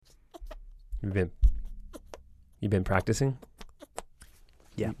You've been practicing?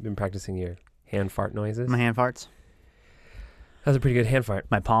 Yeah. You've been practicing your hand fart noises? My hand farts. That was a pretty good hand fart.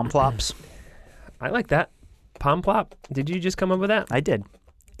 My palm plops. I like that. Palm plop. Did you just come up with that? I did.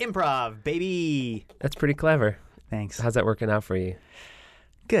 Improv, baby. That's pretty clever. Thanks. How's that working out for you?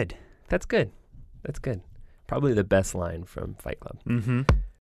 Good. That's good. That's good. Probably the best line from Fight Club. Mm-hmm.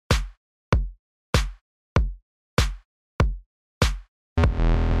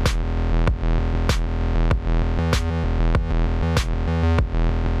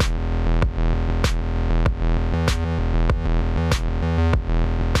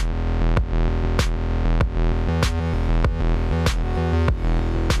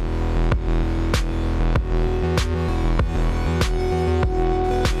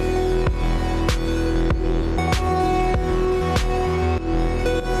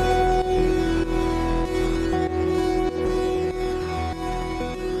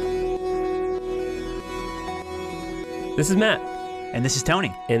 This is Matt. And this is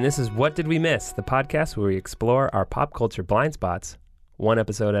Tony. And this is What Did We Miss? The podcast where we explore our pop culture blind spots one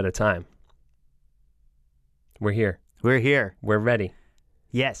episode at a time. We're here. We're here. We're ready.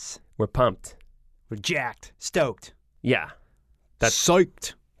 Yes. We're pumped. We're jacked. Stoked. Yeah. That's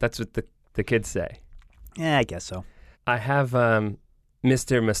psyched. That's what the kids say. Yeah, I guess so. I have Mr.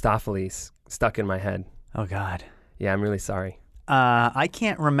 Mistopheles stuck in my head. Oh, God. Yeah, I'm really sorry. I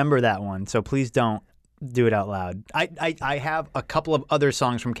can't remember that one, so please don't do it out loud. I have a couple of other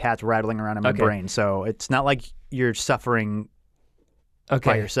songs from Cats rattling around in my brain, so it's not like you're suffering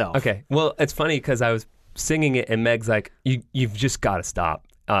by yourself. Okay. Well, it's funny because I was singing it and Meg's like, you've just got to stop.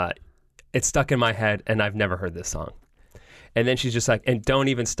 It's stuck in my head and I've never heard this song. And then she's just like, and don't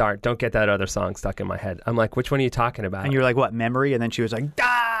even start. Don't get that other song stuck in my head. I'm like, which one are you talking about? And you're like, what, Memory? And then she was like,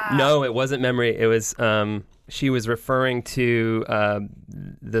 ah! No, it wasn't Memory. It was, she was referring to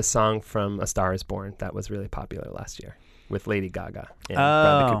the song from A Star Is Born that was really popular last year with Lady Gaga and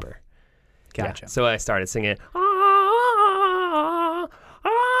Bradley Cooper. Gotcha. Yeah. So I started singing,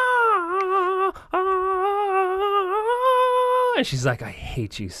 and she's like, I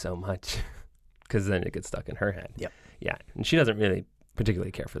hate you so much. Because then it gets stuck in her head. Yep. Yeah. And she doesn't really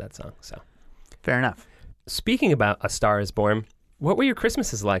particularly care for that song. So, fair enough. Speaking about A Star Is Born, what were your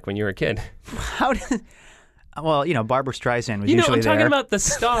Christmases like when you were a kid? Well, Barbara Streisand was usually there. I'm talking about the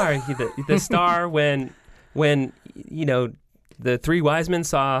star. the star when the three wise men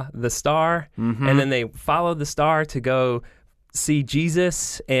saw the star, mm-hmm. and then they followed the star to go see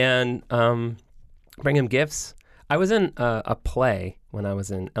Jesus and bring him gifts. I was in a play when I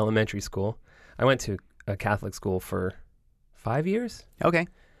was in elementary school. I went to a Catholic school for 5 years. Okay.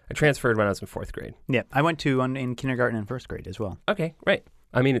 I transferred when I was in fourth grade. Yeah, I went to in kindergarten and first grade as well. Okay, right.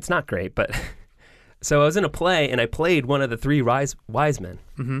 I mean, it's not great, but... So I was in a play, and I played one of the three wise men.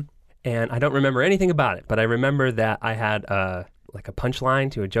 Mm-hmm. And I don't remember anything about it, but I remember that I had like a punchline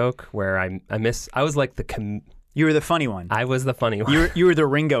to a joke where I was like You were the funny one. I was the funny one. You were the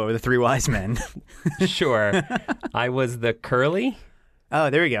Ringo of the three wise men. Sure. I was the curly. Oh,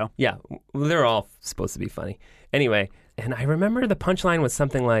 there you go. Yeah, they're all supposed to be funny. Anyway, and I remember the punchline was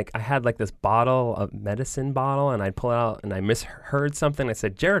something like I had like this medicine bottle, and I'd pull it out, and I misheard something. I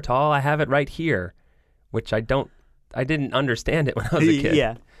said, Geritol, I have it right here, which I didn't understand it when I was a kid.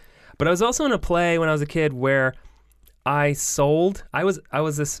 Yeah. But I was also in a play when I was a kid where I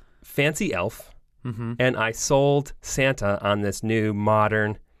was this fancy elf, mm-hmm. and I sold Santa on this new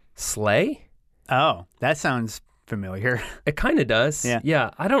modern sleigh. Oh, that sounds familiar. It kind of does. Yeah.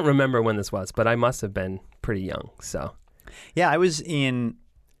 Yeah. I don't remember when this was, but I must have been pretty young. So. Yeah, I was in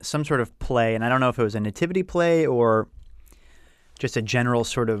some sort of play, and I don't know if it was a nativity play or just a general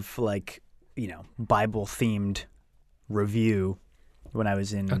sort of like, Bible-themed review when I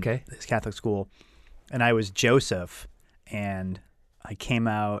was in this Catholic school. And I was Joseph, and I came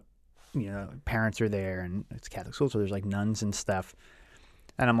out, parents are there, and it's Catholic school, so there's like nuns and stuff.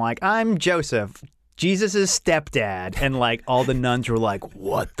 And I'm like, I'm Joseph, Jesus' stepdad. And like all the nuns were like,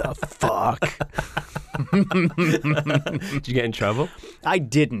 what the fuck? Did you get in trouble? I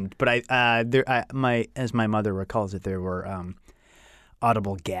didn't, but as my mother recalls it, there were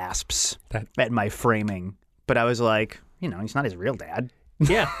audible gasps at my framing. But I was like, he's not his real dad.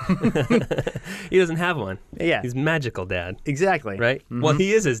 Yeah. He doesn't have one. Yeah. He's magical dad. Exactly. Right? Mm-hmm. Well,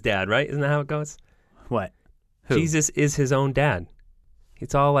 he is his dad, right? Isn't that how it goes? What? Who? Jesus is his own dad.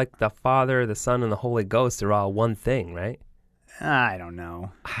 It's all like the Father, the Son, and the Holy Ghost are all one thing, right? I don't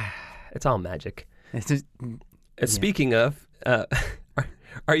know. It's all magic. It's just, Speaking of,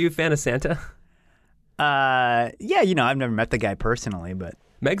 are you a fan of Santa? Yeah, I've never met the guy personally, but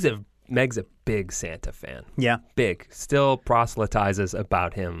Meg's a big Santa fan. Yeah. Big. Still proselytizes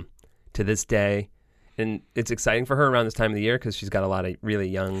about him to this day. And it's exciting for her around this time of the year because she's got a lot of really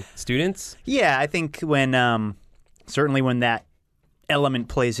young students. Yeah, I think when certainly when that element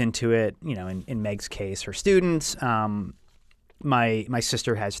plays into it, in Meg's case, her students. My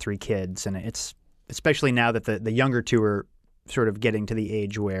sister has 3 kids, and it's especially now that the younger two are sort of getting to the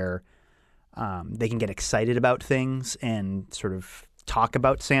age where they can get excited about things and sort of talk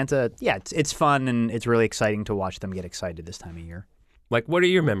about Santa. Yeah, it's fun, and it's really exciting to watch them get excited this time of year. Like, what are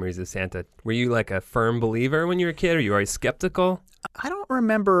your memories of Santa? Were you like a firm believer when you were a kid? Or you always skeptical? I don't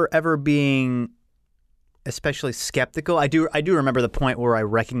remember ever being especially skeptical. I do remember the point where I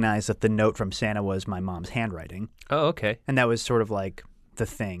recognized that the note from Santa was my mom's handwriting. Oh, okay. And that was sort of like the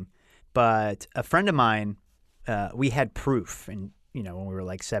thing. But a friend of mine, we had proof, and when we were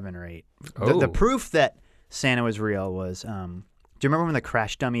like 7 or 8. Oh. The proof that Santa was real was, do you remember when the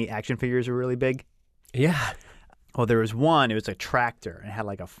Crash Dummy action figures were really big? Yeah. Well, there was one. It was a tractor, and it had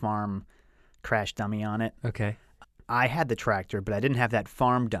like a farm Crash Dummy on it. Okay. I had the tractor, but I didn't have that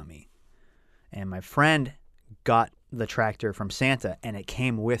farm dummy. And my friend got the tractor from Santa, and it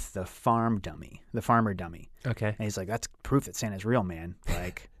came with the farmer dummy. Okay. And he's like, that's proof that Santa's real, man.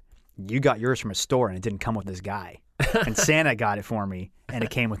 Like, you got yours from a store, and it didn't come with this guy. And Santa got it for me, and it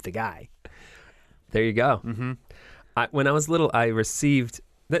came with the guy. There you go. Mm-hmm. When I was little, I received...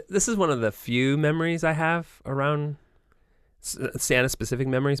 This is one of the few memories I have around Santa-specific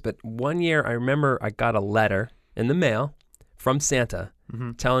memories, but one year I remember I got a letter in the mail from Santa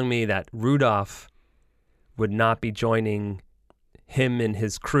telling me that Rudolph would not be joining him and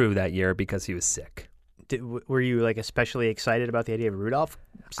his crew that year because he was sick. Were you like especially excited about the idea of Rudolph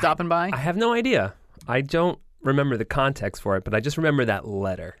stopping by? I have no idea. I don't remember the context for it, but I just remember that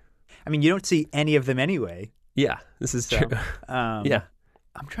letter. I mean, you don't see any of them anyway. Yeah, this is true. Yeah.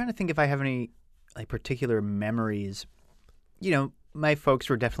 I'm trying to think if I have any like particular memories. My folks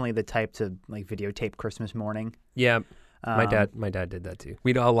were definitely the type to like videotape Christmas morning. Yeah, my dad did that too.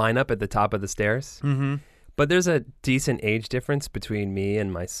 We'd all line up at the top of the stairs. Mm-hmm. But there's a decent age difference between me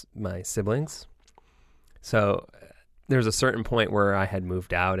and my siblings. So there's a certain point where I had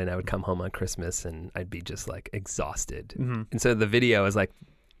moved out, and I would come home on Christmas, and I'd be just like exhausted. Mm-hmm. And so the video is like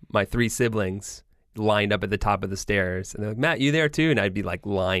my 3 siblings lined up at the top of the stairs, and they're like, Matt, you there too? And I'd be like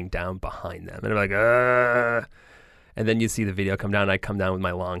lying down behind them, and I'm like, Ugh. And then you see the video come down, and I come down with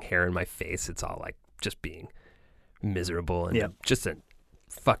my long hair and my face. It's all like just being miserable and just a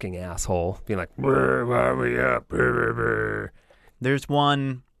fucking asshole, being like, why we up? There's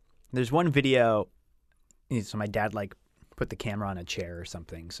one video. So my dad like put the camera on a chair or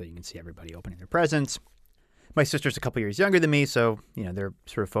something so you can see everybody opening their presents. My sister's a couple years younger than me, so they're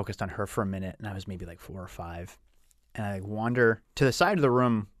sort of focused on her for a minute, and I was maybe like 4 or 5. And I wander to the side of the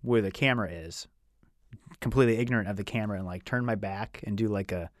room where the camera is, completely ignorant of the camera, and like turn my back and do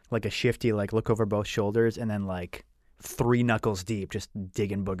like a shifty like look over both shoulders, and then like 3 knuckles deep, just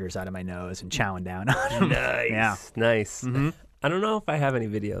digging boogers out of my nose and chowing down on them. Nice. Yeah. Nice. Mm-hmm. I don't know if I have any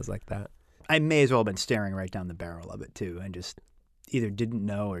videos like that. I may as well have been staring right down the barrel of it too, and just either didn't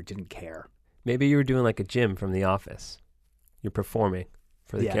know or didn't care. Maybe you were doing like a Jim from The Office. You're performing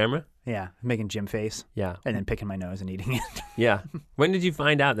for the camera? Yeah, making Jim face. Yeah. And then picking my nose and eating it. Yeah. When did you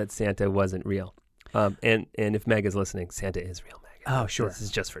find out that Santa wasn't real? And if Meg is listening, Santa is real, Meg. Oh, sure. This is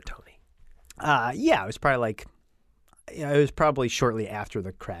just for Tony. Yeah, it was probably shortly after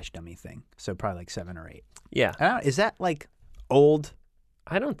the Crash Dummy thing. So probably like 7 or 8. Yeah. Is that like old?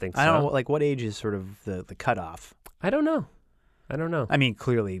 I don't think so. I don't know, like what age is sort of the cutoff? I don't know. I mean,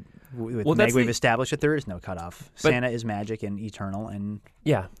 clearly, with Meg, we've established that there is no cutoff. Santa is magic and eternal, and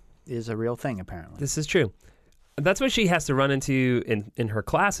is a real thing, apparently. This is true. That's what she has to run into in her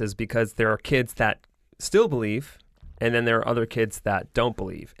classes, because there are kids that still believe, and then there are other kids that don't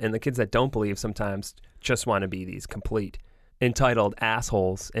believe. And the kids that don't believe sometimes just want to be these complete entitled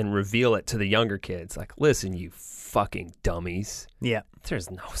assholes and reveal it to the younger kids. Like, listen, you fucking dummies. Yeah. There's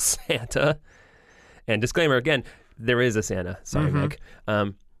no Santa. And disclaimer again, there is a Santa. Sorry, Meg.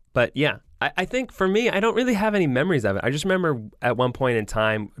 But yeah, I think for me, I don't really have any memories of it. I just remember at one point in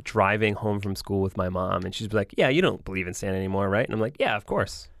time driving home from school with my mom, and she's like, yeah, you don't believe in Santa anymore, right? And I'm like, yeah, of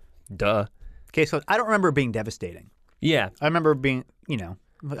course. Duh. Okay, so I don't remember it being devastating. Yeah. I remember being,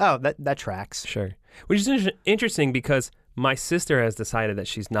 oh, that tracks. Sure. Which is interesting because my sister has decided that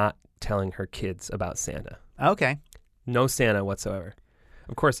she's not telling her kids about Santa. Okay. No Santa whatsoever.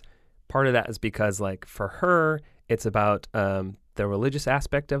 Of course, part of that is because, like, for her, it's about the religious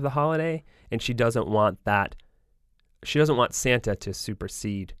aspect of the holiday, and she doesn't want that. She doesn't want Santa to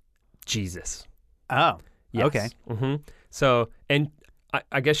supersede Jesus. Oh, yes. Okay. Mm-hmm. So, and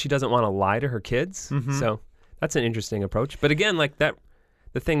I guess she doesn't want to lie to her kids. Mm-hmm. So that's an interesting approach. But again, like that,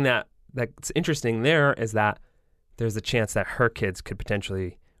 the thing that that's interesting there is that there's a chance that her kids could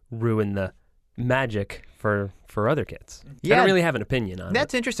potentially ruin the magic for other kids. I don't really have an opinion on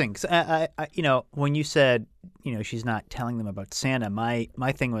That's interesting. 'Cause when you said, she's not telling them about Santa, my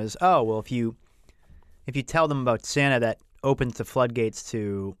thing was, oh, well, if you tell them about Santa, that opens the floodgates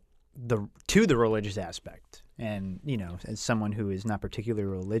to the religious aspect. And, as someone who is not particularly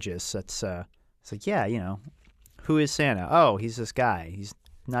religious, it's like, yeah, who is Santa? Oh, he's this guy. He's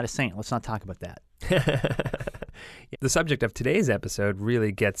not a saint. Let's not talk about that. The subject of today's episode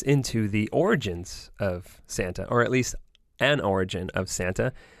really gets into the origins of Santa, or at least an origin of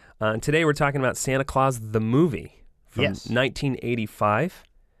Santa. Today we're talking about Santa Claus the movie from 1985.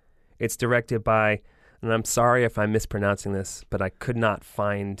 It's directed by, and I'm sorry if I'm mispronouncing this, but I could not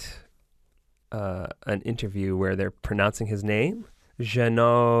find an interview where they're pronouncing his name.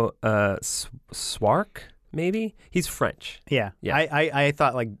 Jeannot Swark, maybe? He's French. Yeah. I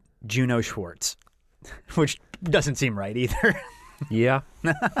thought like Juno Schwartz, which doesn't seem right either. Yeah.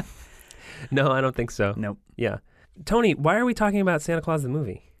 No, I don't think so. Nope. Yeah. Tony, why are we talking about Santa Claus the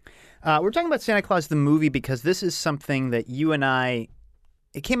movie? We're talking about Santa Claus the movie because this is something that you and I,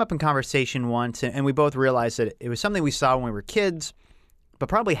 it came up in conversation once, and we both realized that it was something we saw when we were kids, but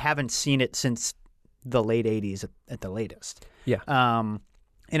probably haven't seen it since the late 80s at the latest. Yeah.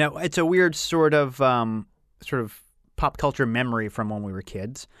 It's a weird sort of pop culture memory from when we were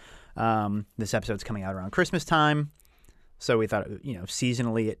kids. This episode's coming out around Christmas time, so we thought,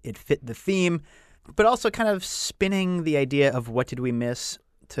 seasonally it fit the theme, but also kind of spinning the idea of what did we miss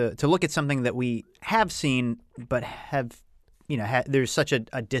to look at something that we have seen, but have, there's such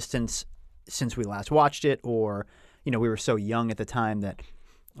a distance since we last watched it, or, we were so young at the time that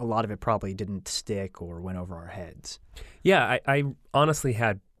a lot of it probably didn't stick or went over our heads. Yeah, I honestly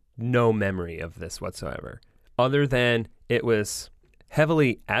had no memory of this whatsoever, other than it was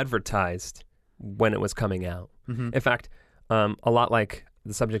heavily advertised when it was coming out. Mm-hmm. In fact, a lot like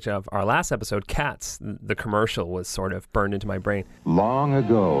the subject of our last episode, Cats, the commercial was sort of burned into my brain. Long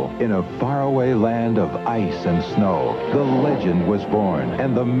ago, in a faraway land of ice and snow, the legend was born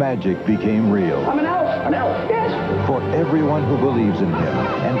and the magic became real. I'm an elf, yes. For everyone who believes in him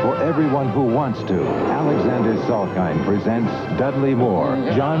and for everyone who wants to, Alexander Salkind presents Dudley Moore,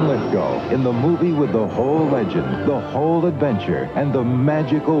 John Lithgow, in the movie with the whole legend, the whole adventure, and the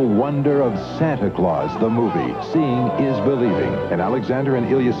magical wonder of Santa Claus, the movie. Seeing is believing. An Alexander and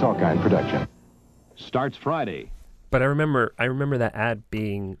Ilya Salkind production. Starts Friday. But I remember that ad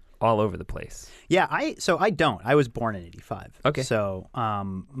being all over the place. Yeah, I don't. I was born in 85. Okay. So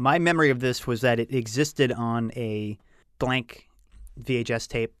my memory of this was that it existed on a blank VHS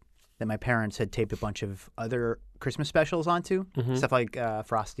tape that my parents had taped a bunch of other Christmas specials onto, stuff like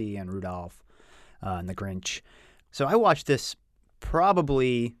Frosty and Rudolph and the Grinch. So I watched this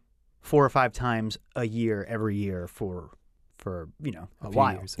probably 4 or 5 times a year, every year for a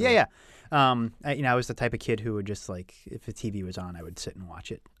while. Years, yeah. I was the type of kid who would just if the TV was on, I would sit and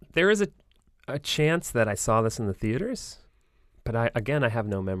watch it. There is a chance that I saw this in the theaters, but I have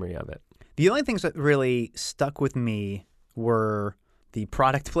no memory of it. The only things that really stuck with me were the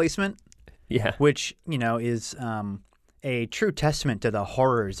product placement, Yeah. which, is a true testament to the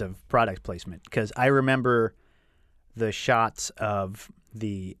horrors of product placement. Because I remember the shots of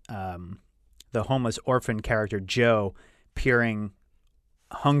the homeless orphan character Joe peering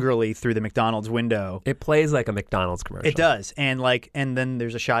hungrily through the McDonald's window. It plays like a McDonald's commercial. It does. And then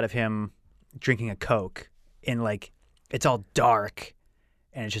there's a shot of him drinking a Coke, and it's all dark,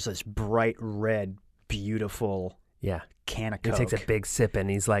 and it's just this bright red, beautiful Yeah. can of He Coke. takes a big sip and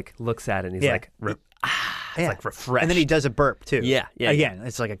he's looks at it and he's it's refreshed. And then he does a burp too. Yeah. Again,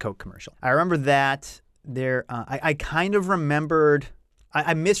 it's like a Coke commercial. I remember that there. I kind of remembered.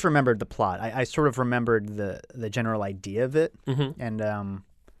 I misremembered the plot. I sort of remembered the general idea of it. Mm-hmm.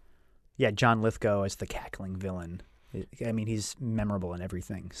 And John Lithgow as the cackling villain. I mean, he's memorable in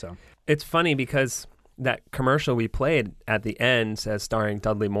everything. So It's funny because that commercial we played at the end says starring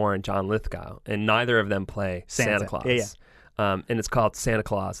Dudley Moore and John Lithgow, and neither of them play Santa Claus. Yeah. And it's called Santa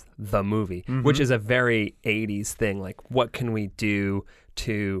Claus the movie, Mm-hmm. which is a very 80s thing. Like, what can we do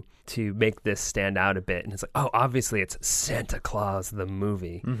to make this stand out a bit? And it's like, oh, obviously it's Santa Claus the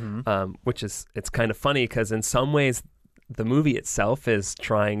movie, which is, it's kind of funny because in some ways the movie itself is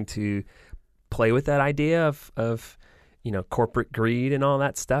trying to play with that idea of corporate greed and all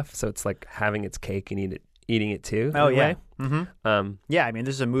that stuff. So it's like having its cake and eating it too. Oh in a yeah. way. Mm-hmm. Yeah, I mean,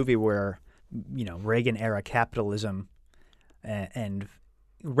 this is a movie where Reagan era capitalism and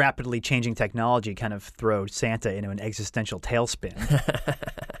rapidly changing technology kind of throw Santa into an existential tailspin.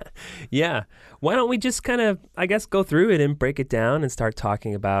 Yeah. Why don't we just kind of, I guess, go through it and break it down and start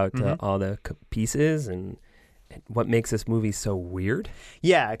talking about all the pieces and what makes this movie so weird?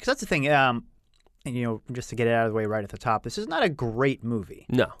 Yeah, because that's the thing. And, just to get it out of the way right at the top, this is not a great movie.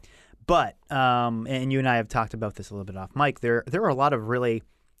 No. But, and you and I have talked about this a little bit off mic, there are a lot of really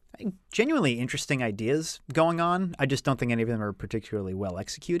genuinely interesting ideas going on. I just don't think any of them are particularly well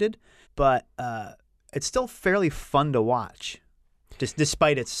executed. But it's still fairly fun to watch, just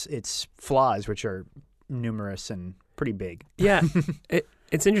despite its flaws, which are numerous and pretty big. Yeah.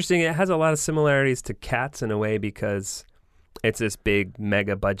 It's interesting. It has a lot of similarities to Cats in a way because it's this big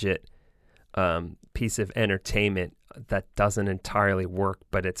mega budget piece of entertainment that doesn't entirely work,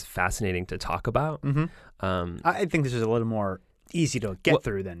 but it's fascinating to talk about. I think this is a little more easy to get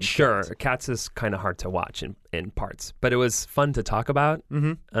through than Sure. Cats. Cats is kind of hard to watch in parts, but it was fun to talk about.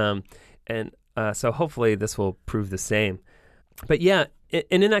 So hopefully this will prove the same. But yeah,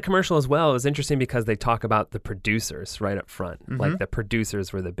 and in that commercial as well, it was interesting because they talk about the producers right up front. Like the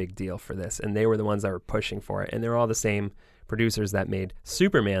producers were the big deal for this, and they were the ones that were pushing for it. And they're all the same producers that made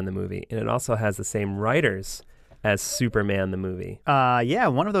Superman the movie, and it also has the same writers as Superman the movie. Yeah,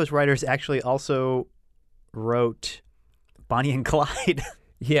 one of those writers actually also wrote Bonnie and Clyde.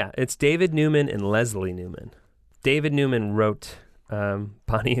 Yeah, it's David Newman and Leslie Newman. David Newman wrote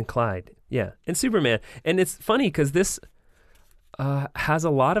Bonnie and Clyde. Yeah, and Superman. And it's funny because this has a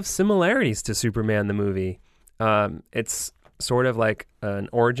lot of similarities to Superman the movie. It's sort of like an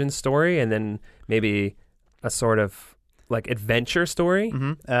origin story and then maybe a sort of like adventure story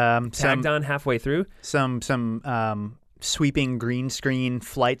tagged on halfway through. Some sweeping green screen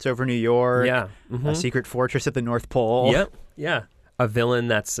flights over New York. Yeah. A secret fortress at the North Pole. Yep. Yeah. A villain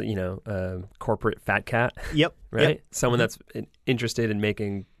that's, a corporate fat cat. Yep. Right? Yep. Someone that's interested in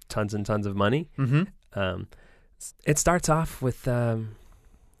making tons and tons of money. It starts off with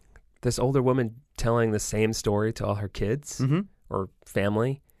this older woman telling the same story to all her kids or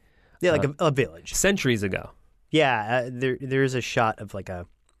family. Yeah, like a village. Centuries ago. Yeah, there is a shot of like an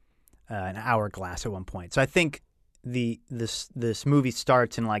hourglass at one point. So I think this movie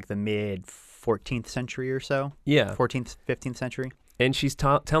starts in like the mid 14th century or so. Yeah. 14th, 15th century. And she's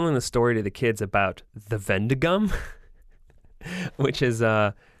telling the story to the kids about the Vendigum, which is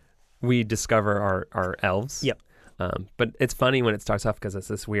we discover are elves. Yep. But it's funny when it starts off because it's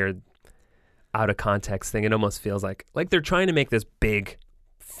this weird out of context thing. It almost feels like they're trying to make this big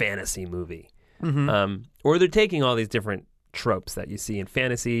fantasy movie. Or they're taking all these different tropes that you see in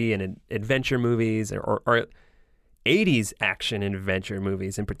fantasy and in adventure movies or 80s action and adventure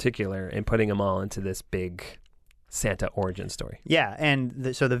movies in particular and putting them all into this big Santa origin story. Yeah,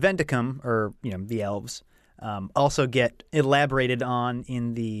 and so the Venticum, or the elves, also get elaborated on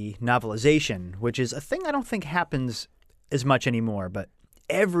in the novelization, which is a thing I don't think happens as much anymore. But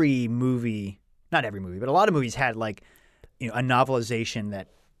every movie, not every movie, but a lot of movies had like a novelization that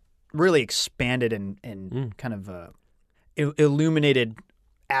really expanded and kind of illuminated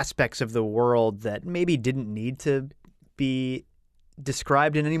aspects of the world that maybe didn't need to be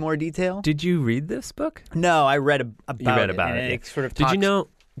described in any more detail. Did you read this book? No, I read about it. You read about it. It sort of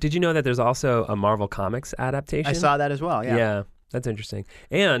Did you know that there's also a Marvel Comics adaptation? I saw that as well, yeah. Yeah, that's interesting.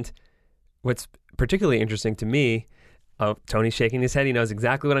 And what's particularly interesting to me, Tony's shaking his head. He knows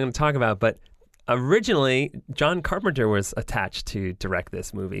exactly what I'm going to talk about. But originally, John Carpenter was attached to direct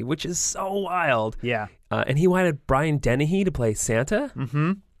this movie, which is so wild. Yeah. And he wanted Brian Dennehy to play Santa.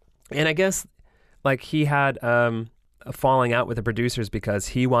 And I guess he had a falling out with the producers because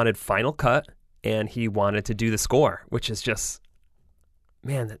he wanted Final Cut and he wanted to do the score, which is just,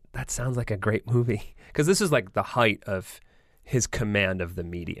 man, that sounds like a great movie. Because this is like the height of his command of the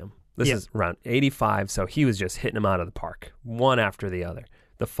medium. This is around 85, so he was just hitting them out of the park, one after the other.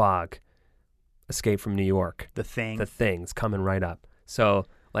 The Fog, Escape from New York. The Thing. The Thing's coming right up. So,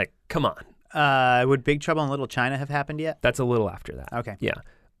 come on. Would Big Trouble in Little China have happened yet? That's a little after that. Okay. Yeah.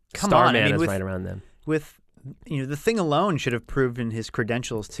 Come on. Starman I mean, is right around then. With The Thing alone should have proven his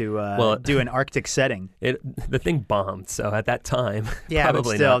credentials to do an Arctic setting. The Thing bombed, so at that time, yeah,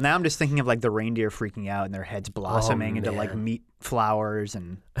 probably but still, not. Now I'm just thinking of the reindeer freaking out and their heads blossoming into meat flowers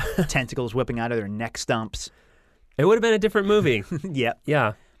and tentacles whipping out of their neck stumps. It would have been a different movie. Yep.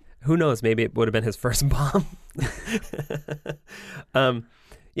 Yeah. Who knows? Maybe it would have been his first bomb.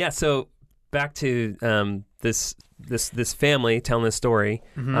 Yeah. So back to this family telling this story.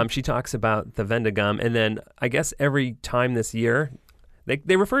 She talks about the Vendigum, and then I guess every time this year,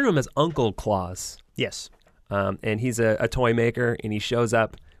 they refer to him as Uncle Claus. Yes. And he's a toy maker, and he shows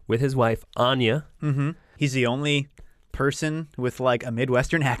up with his wife Anya. He's the only person with a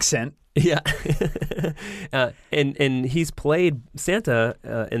Midwestern accent. Yeah. And he's played Santa,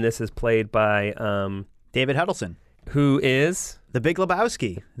 and this is played by David Huddleston, who is the Big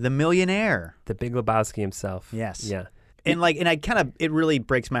Lebowski, the millionaire. the Big Lebowski himself. Yes. Yeah. And it really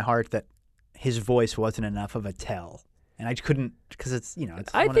breaks my heart that his voice wasn't enough of a tell, and I couldn't because it's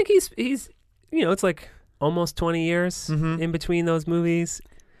it's. I think he's it's like almost 20 years in between those movies,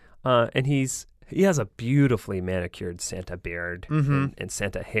 and he has a beautifully manicured Santa beard and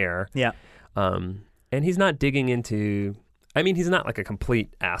Santa hair. Yeah. And he's not digging into. I mean, he's not like a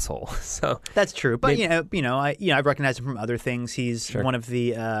complete asshole. So That's true, but Maybe- I've recognized him from other things. He's Sure. one of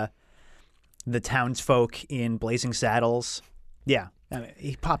the townsfolk in Blazing Saddles. Yeah, I mean,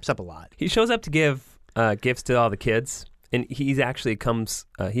 he pops up a lot. he shows up to give gifts to all the kids, and he's actually comes.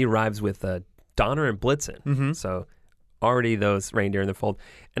 He arrives with Donner and Blitzen. So already those reindeer in the fold.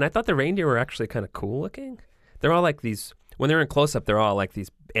 And I thought the reindeer were actually kind of cool looking. They're all like these. When they're in close up, they're all like these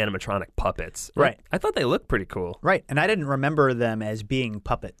animatronic puppets. Right. I thought they looked pretty cool. Right, and I didn't remember them as being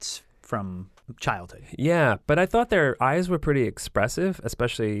puppets from childhood. Yeah, but I thought their eyes were pretty expressive,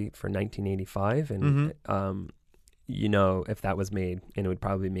 especially for 1985. And if that was made, and it would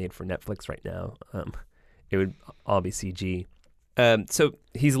probably be made for Netflix right now, it would all be CG. So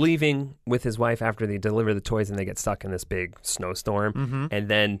he's leaving with his wife after they deliver the toys, and they get stuck in this big snowstorm. And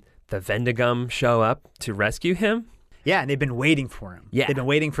then the Vendigum show up to rescue him. Yeah, and they've been waiting for him. Yeah. They've been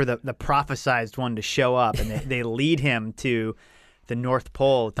waiting for the prophesized one to show up, and they lead him to the North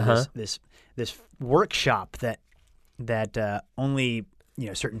Pole to this workshop that only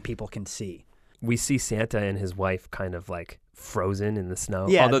certain people can see. We see Santa and his wife kind of like frozen in the snow.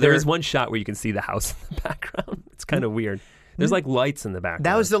 Yeah, Although there they're- is one shot where you can see the house in the background. It's kind of weird. There's like lights in the background.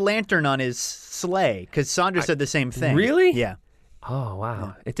 That was the lantern on his sleigh, because Sandra said the same thing. Really? Yeah. Oh,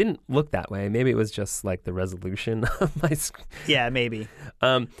 wow. It didn't look that way. Maybe it was just like the resolution of my screen. Yeah, maybe.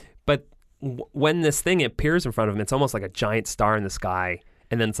 But when this thing appears in front of him, it's almost like a giant star in the sky.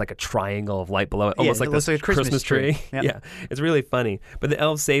 And then it's like a triangle of light below it, almost Yeah, like it looks this like a Christmas tree. Yep. Yeah, it's really funny. But the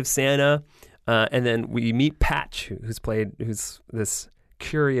elves save Santa, and then we meet Patch, who's this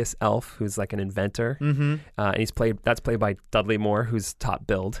curious elf who's like an inventor. And that's played by Dudley Moore, who's top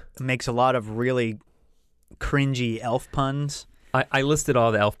billed. Makes a lot of really cringy elf puns. I listed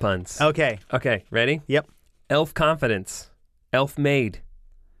all the elf puns. Okay. Okay, ready? Yep. Elf confidence, elf maid,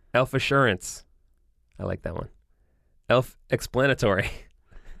 elf assurance. I like that one. Elf explanatory,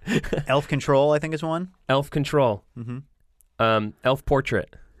 Elf control, I think, is one. elf control, elf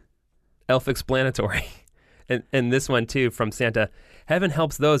portrait, elf explanatory, and this one too from Santa. Heaven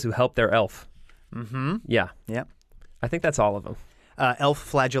helps those who help their elf. Yeah, Yep. I think that's all of them. Elf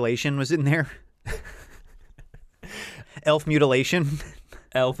flagellation was in there. Elf mutilation.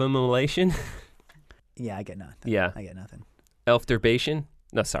 Elf immolation. Yeah, I get nothing. Yeah. I get nothing. Elf durbation.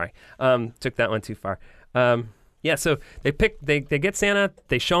 No, sorry. Took that one too far. Yeah, so they get Santa,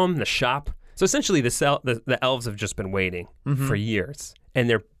 they show him the shop. So essentially the elves have just been waiting for years. And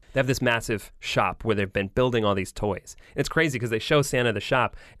they have this massive shop where they've been building all these toys. And it's crazy because they show Santa the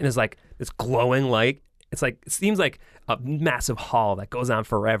shop and it's like this glowing light. It's like, it seems like a massive hall that goes on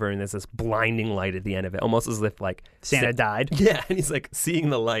forever, and there's this blinding light at the end of it, almost as if like Santa died. Yeah, and he's like seeing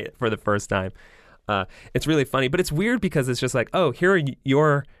the light for the first time. It's really funny, but it's weird because it's just like, oh, here are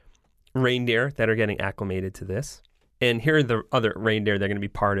your reindeer that are getting acclimated to this, and here are the other reindeer that are going to be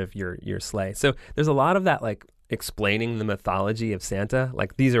part of your sleigh. So there's a lot of that, like explaining the mythology of Santa.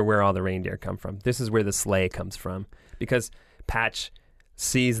 Like, these are where all the reindeer come from. This is where the sleigh comes from, because Patch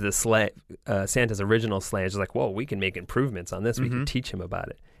sees the sleigh, Santa's original sleigh, is like, whoa, we can make improvements on this. We can teach him about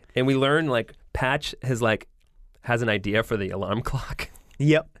it. And we learn like Patch has an idea for the alarm clock.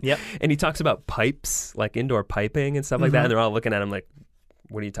 Yep. And he talks about pipes, like indoor piping and stuff like that. And they're all looking at him like,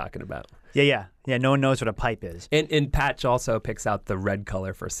 what are you talking about? Yeah. No one knows what a pipe is. And Patch also picks out the red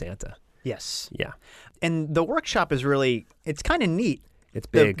color for Santa. Yes. Yeah. And the workshop is really, it's kind of neat. It's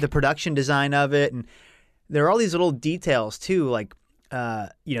big. The production design of it. And there are all these little details too, like,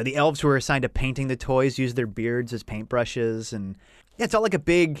 the elves who are assigned to painting the toys use their beards as paintbrushes. And yeah, it's all like a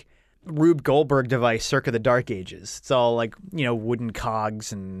big Rube Goldberg device circa the Dark Ages. It's all like, wooden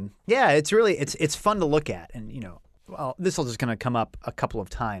cogs. And yeah, it's really, it's fun to look at. And, well, this is just going to come up a couple of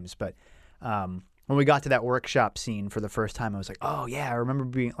times. But when we got to that workshop scene for the first time, I was like, oh, yeah, I remember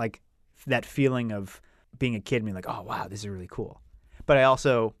being like that feeling of being a kid and being like, oh, wow, this is really cool. But I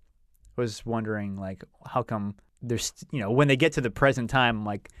also was wondering, like, how come there's, when they get to the present time, I'm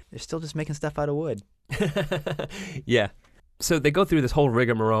like, they're still just making stuff out of wood. Yeah. So they go through this whole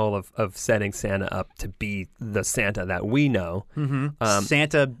rigmarole of setting Santa up to be the Santa that we know.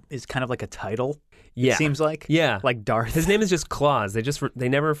 Santa is kind of like a title. Yeah. It seems like. Yeah. Like Darth. His name is just Claus. They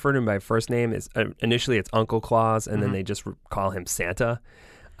never refer to him by first name. Initially it's Uncle Claus, and then they just call him Santa.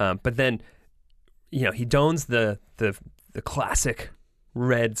 But then, he dons the classic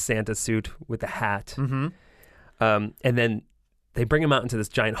red Santa suit with the hat. Mm-hmm. And then they bring him out into this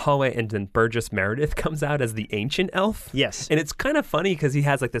giant hallway, and then Burgess Meredith comes out as the ancient elf. Yes. And it's kind of funny because he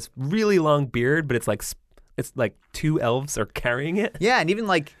has like this really long beard, but it's like two elves are carrying it. Yeah, and even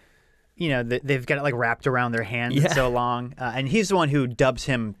like, they've got it like wrapped around their hands. Yeah. It's so long. And he's the one who dubs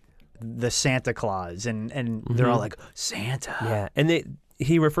him the Santa Claus, and they're all like, Santa. Yeah, and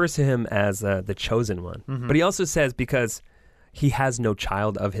he refers to him as the chosen one. Mm-hmm. But he also says because he has no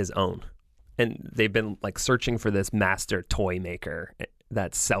child of his own. And they've been like searching for this master toy maker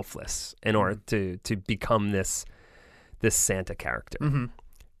that's selfless in order to become this Santa character. Mm-hmm.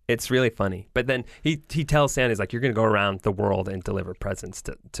 It's really funny. But then he tells Santa, he's like, you're going to go around the world and deliver presents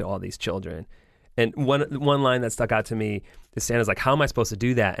to all these children. And one line that stuck out to me is Santa's like, how am I supposed to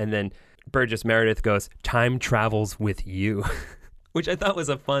do that? And then Burgess Meredith goes, time travels with you, which I thought was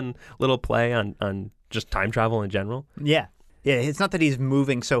a fun little play on just time travel in general. Yeah. Yeah, it's not that he's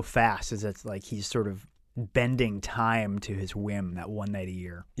moving so fast, it's like he's sort of bending time to his whim that one night a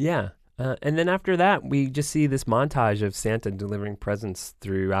year. Yeah. And then after that, we just see this montage of Santa delivering presents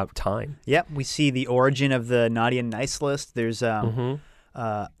throughout time. Yep, we see the origin of the naughty and nice list. There's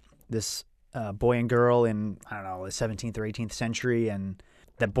this boy and girl in, I don't know, the 17th or 18th century, and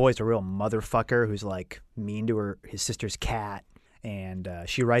that boy's a real motherfucker who's like mean to his sister's cat, and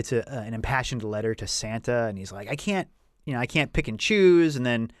she writes an impassioned letter to Santa, and he's like, I can't pick and choose, and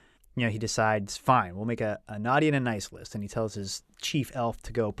then he decides, fine, we'll make a naughty and a nice list, and he tells his chief elf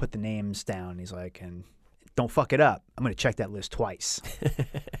to go put the names down. He's like, and don't fuck it up. I'm going to check that list twice.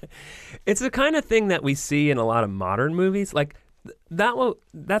 It's the kind of thing that we see in a lot of modern movies. Like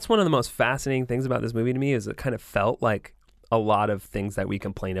that's one of the most fascinating things about this movie to me is it kind of felt like a lot of things that we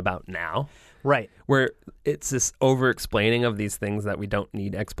complain about now. Right. Where it's this over-explaining of these things that we don't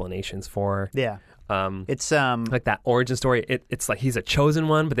need explanations for. Yeah. It's like that origin story. It's like he's a chosen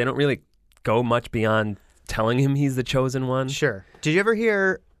one, but they don't really go much beyond telling him he's the chosen one. Sure. Did you ever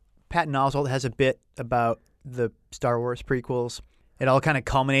hear Patton Oswalt has a bit about the Star Wars prequels? It all kind of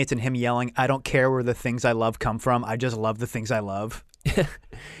culminates in him yelling, I don't care where the things I love come from. I just love the things I love.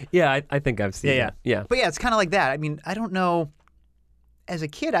 Yeah, I think I've seen that. Yeah. But yeah, it's kind of like that. I mean, I don't know. As a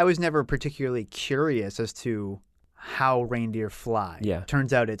kid, I was never particularly curious as to how reindeer fly. Yeah.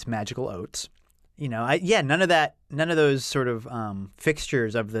 Turns out it's magical oats. None of those sort of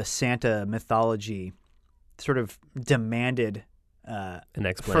fixtures of the Santa mythology sort of demanded An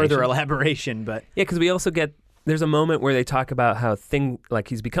explanation. further elaboration. But yeah, because we also there's a moment where they talk about how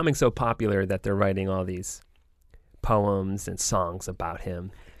he's becoming so popular that they're writing all these poems and songs about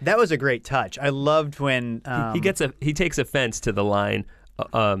him. that was a great touch. I loved when He takes offense to the line.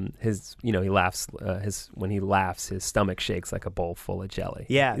 He laughs. When he laughs, his stomach shakes like a bowl full of jelly.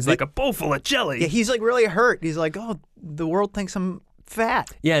 Yeah, he's like a bowl full of jelly. Yeah, he's like really hurt. He's like, oh, the world thinks I'm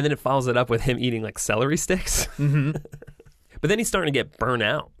fat. Yeah, and then it follows it up with him eating like celery sticks. Mm-hmm. But then he's starting to get burnt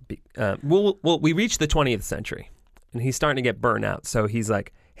out. We reached the 20th century, and he's starting to get burnt out. So he's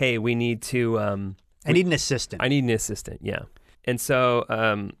like, hey, we need to... I need an assistant. I need an assistant, yeah. And so...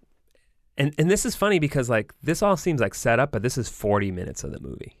 And this is funny because like this all seems like set up, but this is 40 minutes of the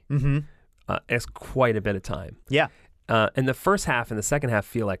movie. Mm-hmm. It's quite a bit of time. Yeah. And the first half and the second half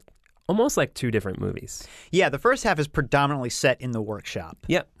feel like almost like two different movies. Yeah, the first half is predominantly set in the workshop.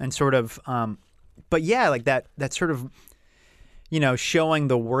 Yep. And sort of, but yeah, like that sort of, showing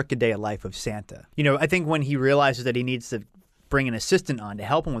the workaday life of Santa. I think when he realizes that he needs to bring an assistant on to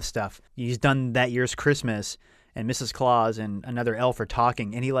help him with stuff, he's done that year's Christmas, and Mrs. Claus and another elf are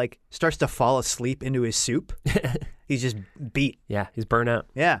talking, and he like starts to fall asleep into his soup. He's just beat. Yeah, he's burnt out.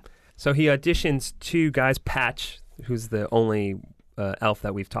 Yeah. So he auditions two guys, Patch, who's the only elf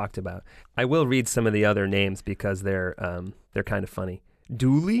that we've talked about. I will read some of the other names because they're kind of funny.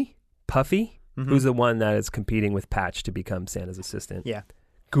 Dooley, Puffy, who's the one that is competing with Patch to become Santa's assistant. Yeah.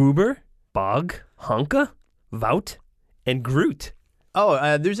 Goober, Bog, Honka, Vout, and Groot.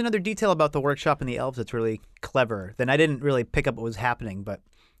 Oh, there's another detail about the workshop and the elves that's really clever. Then I didn't really pick up what was happening, but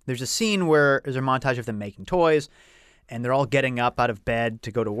there's a scene where there's a montage of them making toys, and they're all getting up out of bed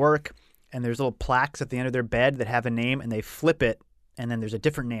to go to work, and there's little plaques at the end of their bed that have a name, and they flip it, and then there's a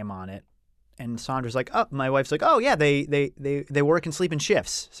different name on it. And Sandra's like, oh, my wife's like, oh yeah, they work and sleep in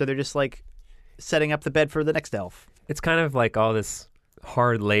shifts, so they're just like setting up the bed for the next elf. It's kind of like all this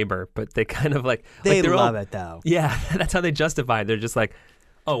hard labor, but they kind of like They they're love all, it though. Yeah, that's how they justify it. They're just like,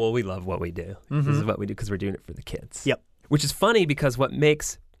 oh well, we love what we do. This is what we do because we're doing it for the kids. Yep. Which is funny because what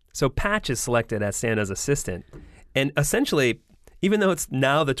makes So Patch is selected as Santa's assistant. And essentially, even though it's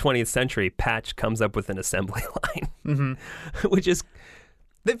now the 20th century, Patch comes up with an assembly line, which is...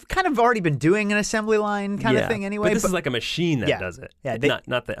 They've kind of already been doing an assembly line kind of thing anyway. But this is like a machine that does it,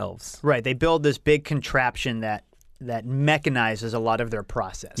 not the elves. Right. They build this big contraption that mechanizes a lot of their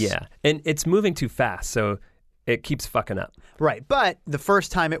process. Yeah. And it's moving too fast, so it keeps fucking up. Right. But the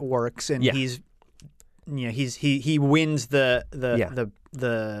first time it works, and he wins he wins the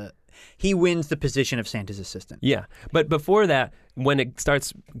position of Santa's assistant. Yeah. But before that, when it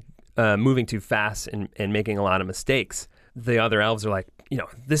starts moving too fast and making a lot of mistakes, the other elves are like,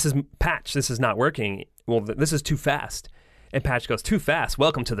 this is Patch. This is not working. Well, this is too fast. And Patch goes, too fast.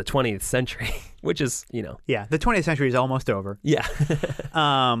 Welcome to the 20th century, which is, Yeah, the 20th century is almost over. Yeah.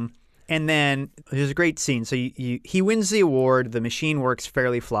 And then there's a great scene. So he wins the award. The machine works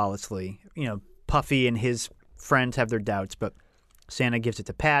fairly flawlessly. Puffy and his friends have their doubts, but Santa gives it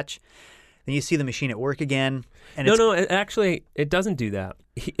to Patch. Then you see the machine at work again. And it doesn't do that.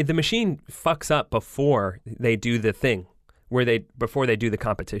 The machine fucks up before they do the thing. Before they do the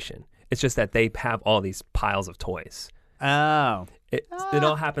competition. It's just that they have all these piles of toys. Oh. It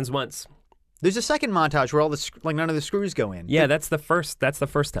all happens once. There's a second montage where none of the screws go in. Yeah, that's the first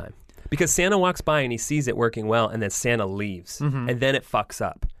time. Because Santa walks by and he sees it working well, and then Santa leaves. And then it fucks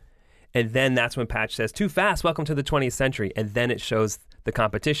up. And then that's when Patch says, too fast, welcome to the 20th century. And then it shows the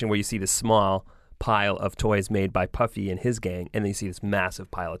competition where you see this small pile of toys made by Puffy and his gang, and then you see this massive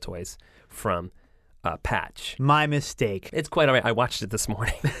pile of toys from Patch. My mistake. It's quite all right. I watched it this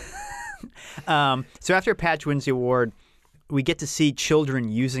morning. So after Patch wins the award, we get to see children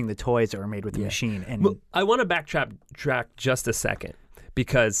using the toys that were made with the machine. And I want to backtrack just a second,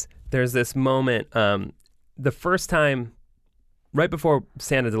 because there's this moment, the first time, right before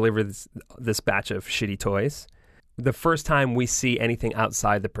Santa delivers this batch of shitty toys, the first time we see anything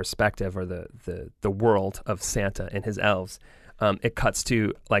outside the perspective or the world of Santa and his elves, it cuts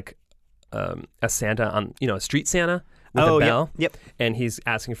to like a Santa on, a street Santa with a bell. Yep. And he's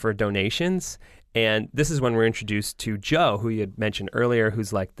asking for donations. And this is when we're introduced to Joe, who you had mentioned earlier,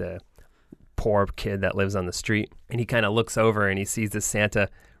 who's like the poor kid that lives on the street. And he kind of looks over and he sees this Santa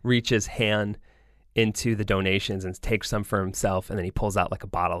reach his hand into the donations and takes some for himself. And then he pulls out like a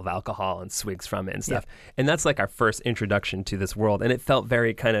bottle of alcohol and swigs from it and stuff. Yeah. And that's like our first introduction to this world. And it felt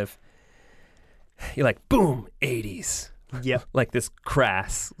very kind of, you're like, boom, 80s. Yep. Like this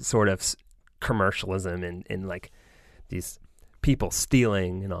crass sort of commercialism and like these people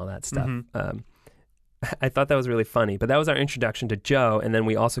stealing and all that stuff. I thought that was really funny. But that was our introduction to Joe. And then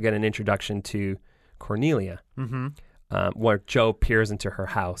we also get an introduction to Cornelia, where Joe peers into her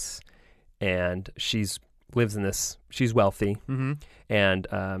house. And she's wealthy. And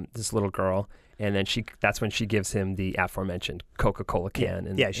this little girl. And then that's when she gives him the aforementioned Coca-Cola can.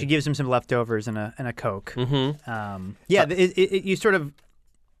 And she gives him some leftovers and a Coke.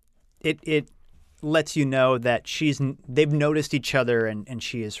 It lets you know that they've noticed each other, and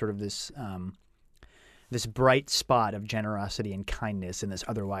she is sort of this this bright spot of generosity and kindness in this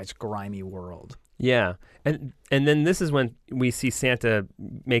otherwise grimy world. Yeah, and then this is when we see Santa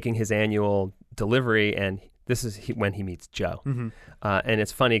making his annual delivery, and this is when he meets Joe. And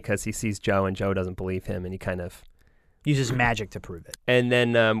it's funny because he sees Joe and Joe doesn't believe him, and he kind of uses magic to prove it. And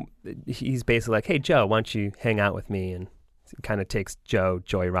then he's basically like, hey, Joe, why don't you hang out with me? And kind of takes Joe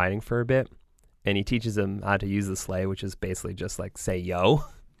joyriding for a bit. And he teaches him how to use the sleigh, which is basically just like say yo.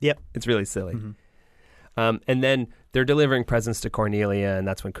 Yep. It's really silly. And then they're delivering presents to Cornelia, and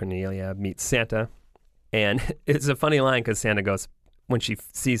that's when Cornelia meets Santa. And it's a funny line because Santa goes, when she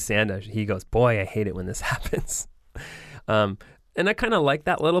sees Santa, he goes, boy, I hate it when this happens. And I kind of like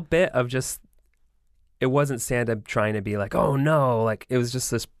that little bit of just, it wasn't Santa trying to be like, oh no, like it was just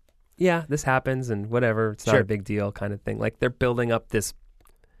this, this happens and whatever, it's not a big deal kind of thing. Like they're building up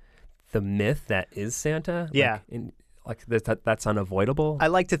the myth that is Santa. Yeah. That's unavoidable. I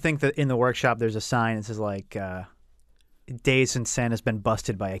like to think that in the workshop there's a sign that says like, days since Santa's been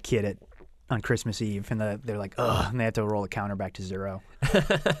busted by a kid on Christmas Eve, and they're like, ugh, and they have to roll a counter back to 0.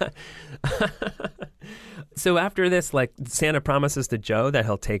 So after this, like Santa promises to Joe that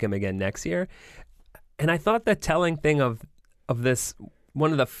he'll take him again next year. And I thought the telling thing of this,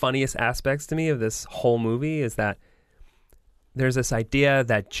 one of the funniest aspects to me of this whole movie is that there's this idea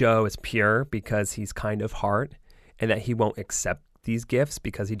that Joe is pure because he's kind of heart and that he won't accept these gifts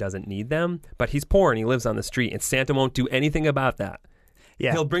because he doesn't need them. But he's poor and he lives on the street, and Santa won't do anything about that.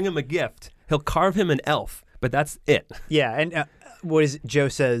 Yeah. He'll bring him a gift. He'll carve him an elf, but that's it. Yeah, and what is Joe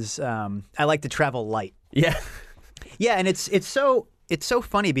says, I like to travel light. Yeah. Yeah, and it's so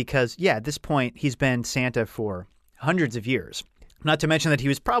funny because, at this point, he's been Santa for hundreds of years. Not to mention that he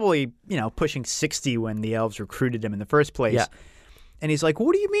was probably, pushing 60 when the elves recruited him in the first place. Yeah. And he's like,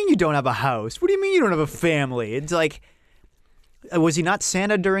 what do you mean you don't have a house? What do you mean you don't have a family? It's like, was he not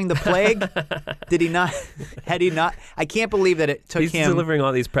Santa during the plague? Had he not? I can't believe that it took He's him. delivering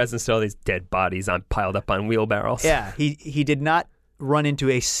all these presents to all these dead bodies piled up on wheelbarrows. Yeah, he did not run into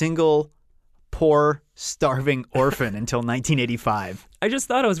a single poor, starving orphan until 1985. I just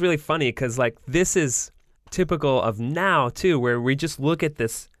thought it was really funny because, like, this is typical of now, too, where we just look at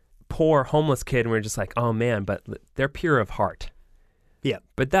this poor homeless kid and we're just like, oh, man, but they're pure of heart. Yeah.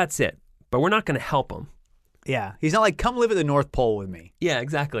 But that's it. But we're not going to help them. Yeah. He's not like, come live at the North Pole with me. Yeah,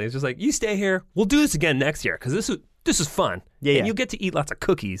 exactly. It's just like, you stay here. We'll do this again next year because this is fun. Yeah, and you get to eat lots of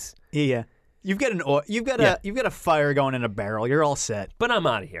cookies. Yeah. You've got a fire going in a barrel. You're all set. But I'm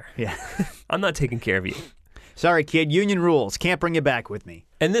out of here. Yeah. I'm not taking care of you. Sorry, kid. Union rules. Can't bring you back with me.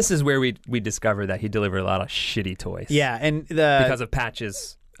 And this is where we discover that he delivered a lot of shitty toys. Yeah, and because of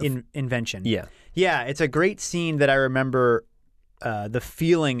Patch's invention. Yeah. Yeah, it's a great scene that I remember. The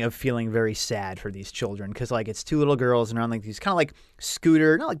feeling of feeling very sad for these children because like it's two little girls and they're on like these kind of like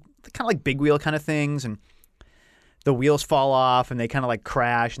scooter, not like kind of like big wheel kind of things, and the wheels fall off and they kind of like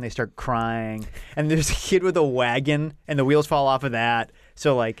crash and they start crying. And there's a kid with a wagon and the wheels fall off of that.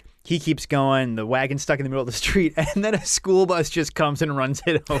 So like he keeps going, the wagon's stuck in the middle of the street, and then a school bus just comes and runs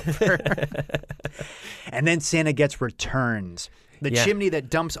it over. And then Santa gets returns. The chimney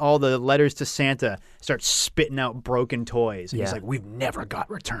that dumps all the letters to Santa starts spitting out broken toys. And he's like, we've never got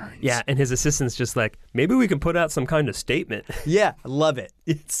returns. Yeah, and his assistant's just like, maybe we can put out some kind of statement. Yeah, I love it.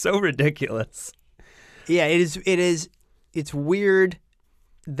 It's so ridiculous. Yeah, it is. It's weird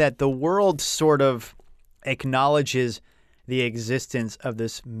that the world sort of acknowledges the existence of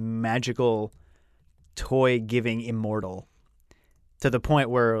this magical toy-giving immortal to the point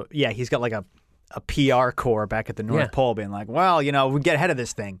where, he's got like a PR corps back at the North Pole being like, well, we get ahead of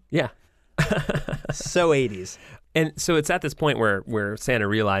this thing. Yeah. So 80s. And so it's at this point where Santa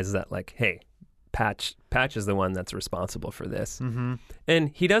realizes that, like, hey, Patch is the one that's responsible for this. Mm-hmm.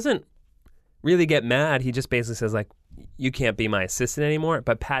 And he doesn't really get mad. He just basically says, like, you can't be my assistant anymore.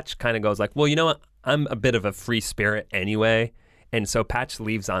 But Patch kind of goes like, well, you know what? I'm a bit of a free spirit anyway. And so Patch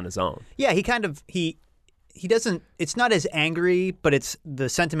leaves on his own. Yeah, he doesn't, it's not as angry, but the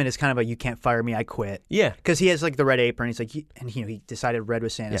sentiment is kind of a, you can't fire me, I quit. Yeah. Because he has like the red apron. He's like, he decided red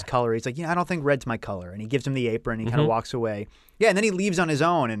was Santa's color. He's like, I don't think red's my color. And he gives him the apron and he kind of walks away. Yeah. And then he leaves on his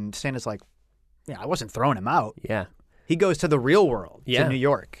own and Santa's like, I wasn't throwing him out. Yeah. He goes to the real world, to New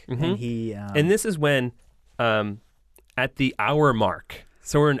York. Mm-hmm. And he, and this is when, at the hour mark,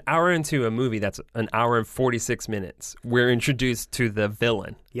 so we're an hour into a movie that's an hour and 46 minutes, we're introduced to the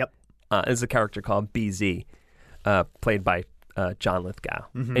villain. Yep. Is a character called BZ, played by John Lithgow.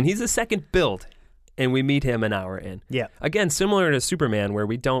 Mm-hmm. And he's the second build, and we meet him an hour in. Yeah. Again, similar to Superman, where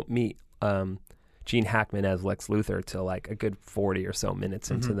we don't meet Gene Hackman as Lex Luthor till like a good 40 or so minutes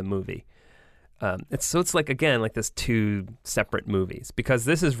into the movie. It's like, again, like this two separate movies, because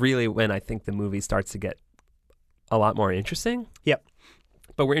this is really when I think the movie starts to get a lot more interesting. Yep.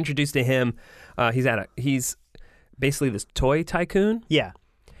 But we're introduced to him. He's basically this toy tycoon. Yeah.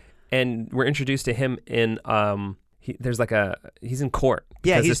 And we're introduced to him in he's in court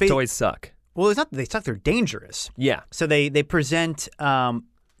because his toys suck. Well, it's not that they suck; they're dangerous. Yeah. So they present,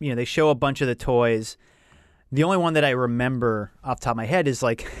 they show a bunch of the toys. The only one that I remember off the top of my head is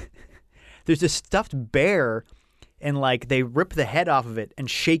like, there's this stuffed bear, and like they rip the head off of it and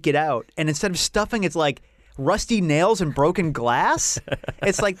shake it out, and instead of stuffing, it's like rusty nails and broken glass.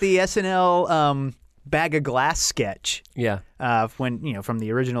 It's like the SNL Bag of Glass sketch. Yeah. When from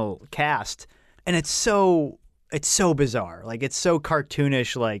the original cast, and it's so bizarre. Like it's so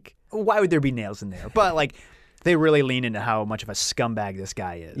cartoonish. Like why would there be nails in there? But like they really lean into how much of a scumbag this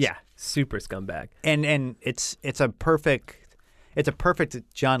guy is. Yeah, super scumbag. And it's a perfect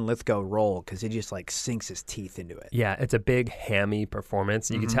John Lithgow role because he just like sinks his teeth into it. Yeah, it's a big hammy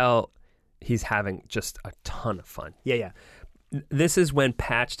performance. You can tell he's having just a ton of fun. Yeah. This is when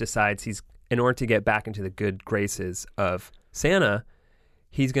Patch decides in order to get back into the good graces of Santa,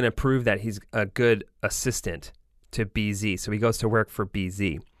 he's going to prove that he's a good assistant to BZ. So he goes to work for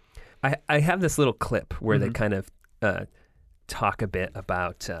BZ. I have this little clip where they kind of talk a bit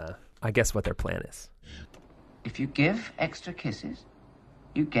about, I guess, what their plan is. If you give extra kisses,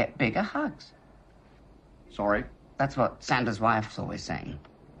 you get bigger hugs. Sorry? That's what Santa's wife's always saying.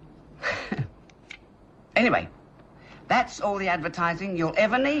 Anyway, that's all the advertising you'll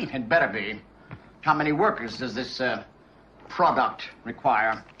ever need. It better be. How many workers does this product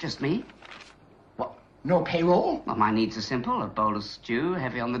require? Just me. What? No payroll? Well, my needs are simple. A bowl of stew,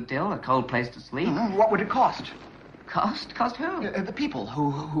 heavy on the dill, a cold place to sleep. What would it cost? Cost? Cost who? The people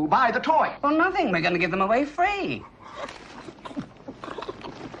who buy the toy. Well, nothing. We're going to give them away free.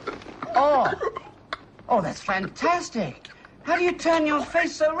 Oh. Oh, that's fantastic. How do you turn your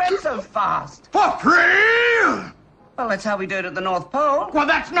face so red so fast? For free? Well, that's how we do it at the North Pole. Well,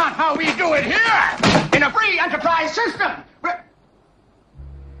 that's not how we do it here! In a free enterprise system!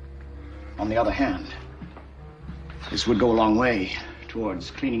 On the other hand, this would go a long way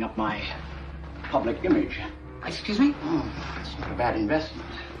towards cleaning up my public image. Excuse me? Oh, it's not a bad investment.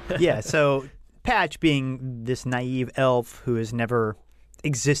 Yeah, so Patch, being this naive elf who has never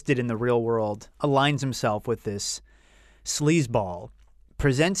existed in the real world, aligns himself with this sleazeball,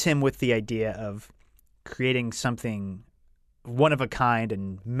 presents him with the idea of creating something one of a kind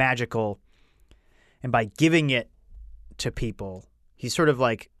and magical, and by giving it to people, he's sort of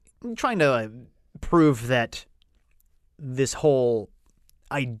like trying to prove that this whole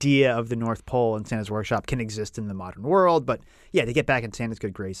idea of the North Pole and Santa's workshop can exist in the modern world. But yeah, to get back in Santa's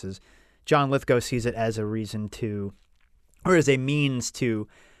good graces, John Lithgow sees it as a reason to, or as a means to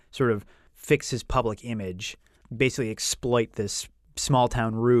sort of fix his public image, basically exploit this small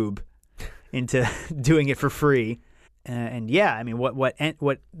town rube into doing it for free. And yeah, I mean, what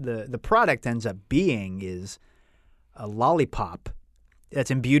the product ends up being is a lollipop that's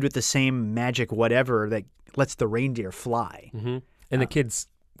imbued with the same magic whatever that lets the reindeer fly. Mm-hmm. And the kids,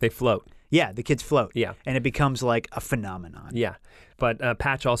 they float. Yeah, the kids float. Yeah. And it becomes like a phenomenon. Yeah. But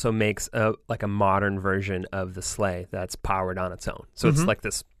Patch also makes a modern version of the sleigh that's powered on its own. So it's like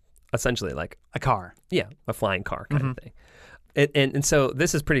this, essentially like A car. yeah, a flying car kind of thing. And so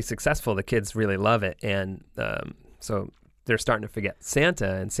this is pretty successful. The kids really love it. And so they're starting to forget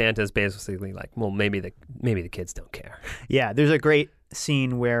Santa. And Santa's basically like, well, maybe the kids don't care. Yeah, there's a great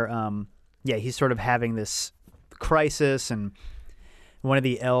scene where, he's sort of having this crisis, and one of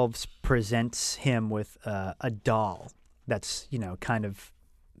the elves presents him with a doll that's, kind of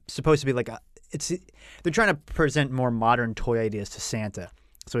supposed to be like they're trying to present more modern toy ideas to Santa.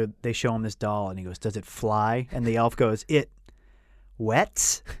 So they show him this doll, and he goes, "Does it fly?" And the elf goes, "It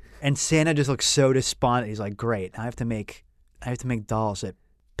wets?" And Santa just looks so despondent. He's like, "Great, I have to make dolls that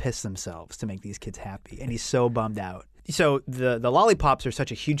piss themselves to make these kids happy." And he's so bummed out. So the lollipops are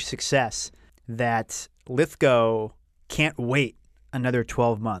such a huge success that Lithgow can't wait another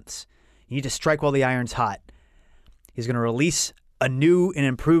 12 months. You need to strike while the iron's hot. He's going to release a new and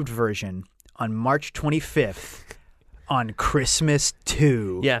improved version on March 25th on Christmas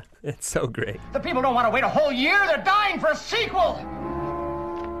 2. Yeah, it's so great. The people don't want to wait a whole year. They're dying for a sequel.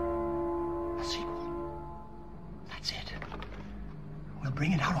 A sequel. That's it. We'll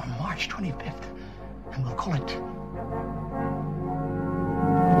bring it out on March 25th, and we'll call it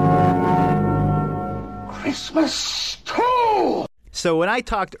Christmas 2! So when I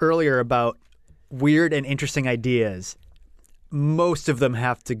talked earlier about weird and interesting ideas, most of them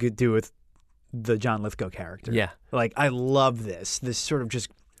have to do with the John Lithgow character. Yeah. Like, I love this sort of just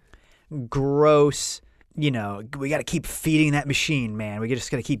gross, we got to keep feeding that machine, man. We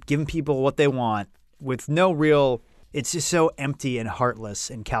just got to keep giving people what they want with no real, it's just so empty and heartless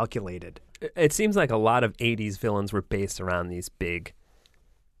and calculated. It seems like a lot of 80s villains were based around these big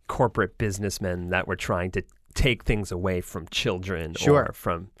corporate businessmen that were trying to take things away from children or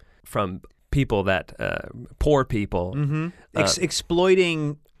from people that poor people. Mm-hmm.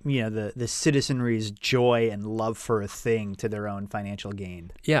 Exploiting the citizenry's joy and love for a thing to their own financial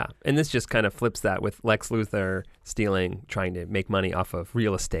gain. Yeah, and this just kind of flips that with Lex Luthor trying to make money off of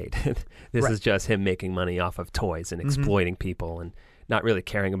real estate. This is just him making money off of toys and exploiting people and not really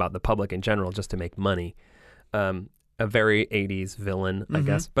caring about the public in general, just to make money. A very 80s villain, I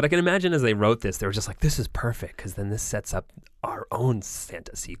guess. But I can imagine as they wrote this, they were just like, this is perfect, because then this sets up our own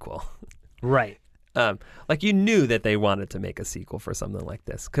Santa sequel. Right. Like you knew that they wanted to make a sequel for something like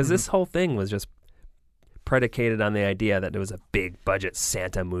this, because this whole thing was just predicated on the idea that it was a big budget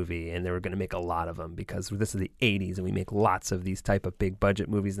Santa movie and they were going to make a lot of them because this is the 80s and we make lots of these type of big budget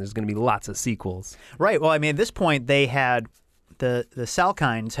movies and there's going to be lots of sequels. Right. Well, I mean, at this point they had the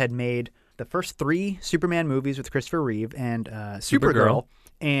Salkinds had made the first 3 Superman movies with Christopher Reeve and Supergirl,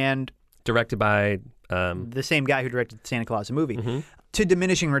 and directed by the same guy who directed Santa Claus the movie. To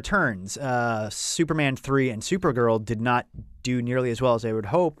diminishing returns, Superman 3 and Supergirl did not do nearly as well as they would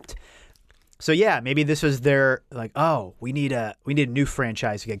hoped. So yeah, maybe this was their like, oh, we need a new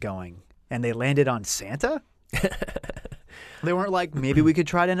franchise to get going, and they landed on Santa. They weren't like, maybe we could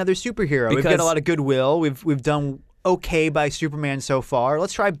try another superhero. We've got a lot of goodwill. We've done okay by Superman so far.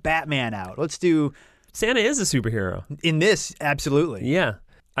 Let's try Batman out. Let's do Santa is a superhero in this. Absolutely. Yeah,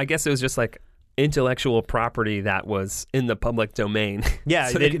 I guess it was just like intellectual property that was in the public domain. Yeah,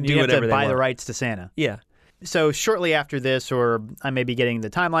 so they can do do whatever have to they buy want. the rights to Santa. Yeah. So shortly after this, or I may be getting the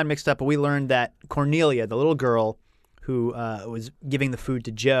timeline mixed up, but we learned that Cornelia, the little girl who was giving the food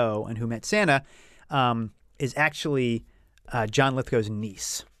to Joe and who met Santa, is actually John Lithgow's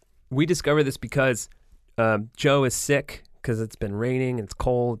niece. We discovered this because Joe is sick because it's been raining and it's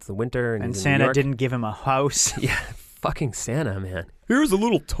cold. It's the winter. And he's in New Santa York. didn't give him a house. Yeah, fucking Santa, man. Here's a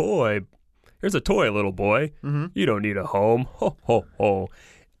little toy. Here's a toy, little boy. Mm-hmm. You don't need a home. Ho, ho, ho.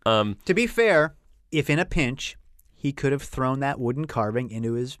 To be fair, if in a pinch, he could have thrown that wooden carving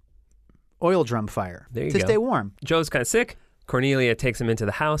into his oil drum fire to stay warm. Joe's kind of sick. Cornelia takes him into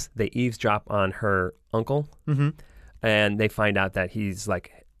the house. They eavesdrop on her uncle. Mm-hmm. And they find out that he's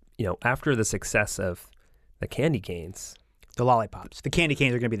like, after the success of the candy canes. The lollipops. The candy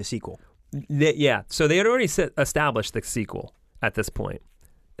canes are going to be the sequel. So they had already established the sequel at this point.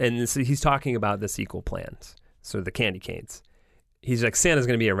 And so he's talking about the sequel plans. So the candy canes. He's like, Santa's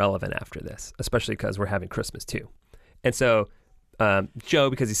going to be irrelevant after this, especially because we're having Christmas too. And so Joe,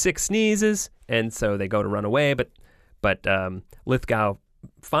 because he's sick, sneezes. And so they go to run away. But Lithgow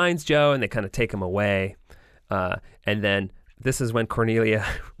finds Joe and they kind of take him away. And then this is when Cornelia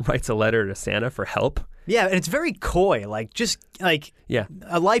writes a letter to Santa for help. Yeah, and it's very coy.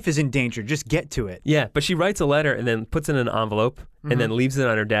 A life is in danger. Just get to it. Yeah, but she writes a letter and then puts it in an envelope and then leaves it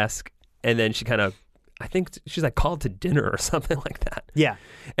on her desk. And then she kind of, I think she's like called to dinner or something like that. Yeah.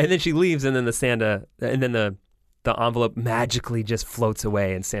 And then she leaves and then the envelope magically just floats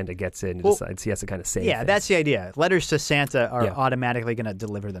away and Santa gets it and decides he has to kind of save Yeah, things. that's the idea. Letters to Santa are automatically going to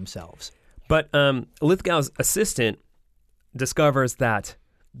deliver themselves. But Lithgow's assistant discovers that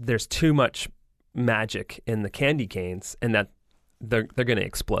there's too much magic in the candy canes and that they're going to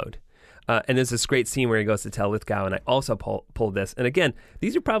explode. And there's this great scene where he goes to tell Lithgow, and I also pulled this. And again,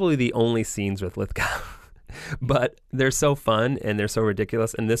 these are probably the only scenes with Lithgow, but they're so fun and they're so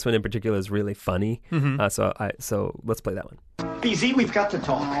ridiculous. And this one in particular is really funny. Mm-hmm. So let's play that one. BZ, we've got to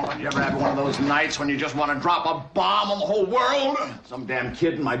talk. You ever have one of those nights when you just want to drop a bomb on the whole world? Some damn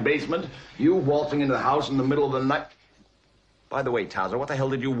kid in my basement. You waltzing into the house in the middle of the night. By the way, Towser, what the hell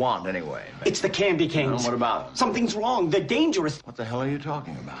did you want anyway? It's the candy canes. What about them? Something's wrong. They're dangerous. What the hell are you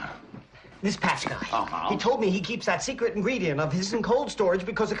talking about? This Patch guy. Uh-huh. He told me he keeps that secret ingredient of his in cold storage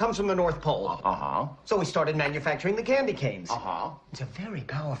because it comes from the North Pole. Uh-huh. So we started manufacturing the candy canes. Uh-huh. It's a very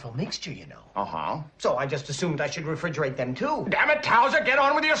powerful mixture, you know. Uh-huh. So I just assumed I should refrigerate them, too. Damn it, Towser, get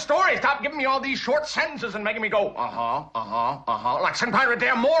on with your story. Stop giving me all these short sentences and making me go, like some kind of a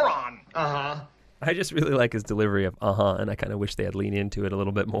damn moron. Uh-huh. I just really like his delivery of and I kind of wish they had leaned into it a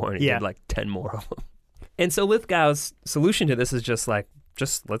little bit more and he did like 10 more of them. And so Lithgow's solution to this is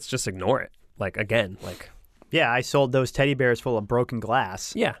let's just ignore it. Yeah, I sold those teddy bears full of broken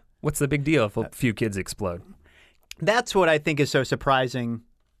glass. Yeah, what's the big deal if a few kids explode? That's what I think is so surprising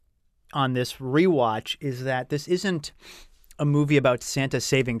on this rewatch is that this isn't a movie about Santa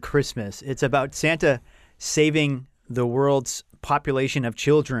saving Christmas. It's about Santa saving the world's population of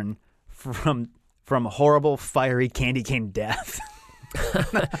children from horrible, fiery candy cane death.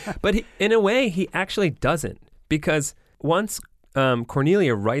 But in a way, he actually doesn't. Because once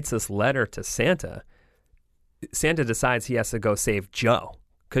Cornelia writes this letter to Santa, Santa decides he has to go save Joe.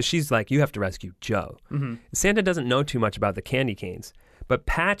 Because she's like, you have to rescue Joe. Mm-hmm. Santa doesn't know too much about the candy canes. But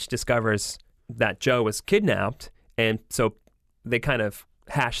Patch discovers that Joe was kidnapped. And so they kind of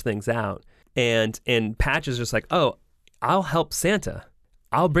hash things out. And Patch is just like, oh, I'll help Santa.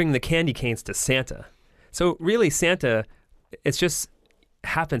 I'll bring the candy canes to Santa. So really Santa, it's just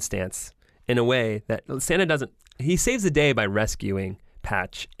happenstance in a way that Santa doesn't, he saves the day by rescuing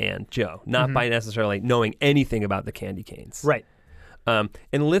Patch and Joe, not by necessarily knowing anything about the candy canes. Right. And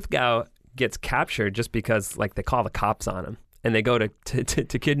Lithgow gets captured just because they call the cops on him and they go to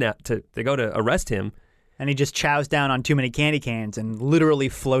arrest him. And he just chows down on too many candy canes and literally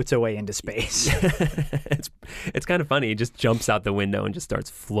floats away into space. It's kind of funny. He just jumps out the window and just starts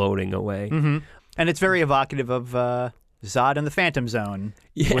floating away. Mm-hmm. And it's very evocative of Zod and the Phantom Zone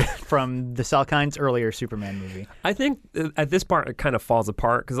from the Salkinds' earlier Superman movie. I think at this part it kind of falls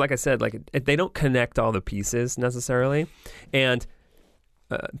apart because, like I said, they don't connect all the pieces necessarily. And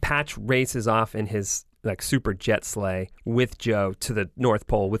Patch races off in his super jet sleigh with Joe to the North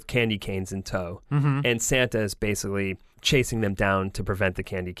Pole with candy canes in tow. Mm-hmm. And Santa is basically chasing them down to prevent the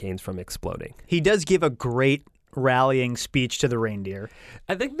candy canes from exploding. He does give a great rallying speech to the reindeer.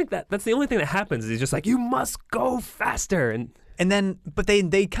 I think that's the only thing that happens. He's just like, you must go faster. And then, but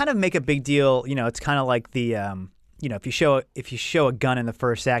they kind of make a big deal. It's kind of like the, if you show a gun in the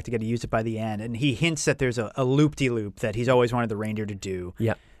first act, you got to use it by the end. And he hints that there's a loop-de-loop that he's always wanted the reindeer to do.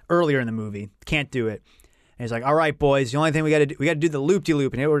 Yeah. Earlier in the movie, can't do it. And he's like, all right, boys, the only thing we got to do the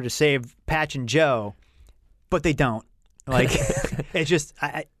loop-de-loop in order to save Patch and Joe. but they don't. Like, it's just,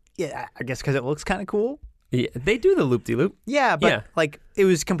 I guess because it looks kind of cool. Yeah, they do the loop-de-loop. Yeah, but Yeah. like it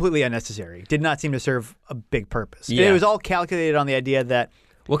was completely unnecessary. Did not seem to serve a big purpose. Yeah. It was all calculated on the idea that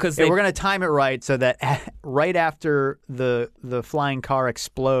Well, because we're going to time it right so that right after the flying car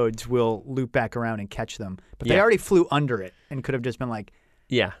explodes, we'll loop back around and catch them. But they Yeah. already flew under it and could have just been like,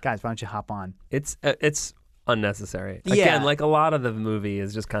 yeah, guys, why don't you hop on? it's unnecessary. Yeah. Again, like a lot of the movie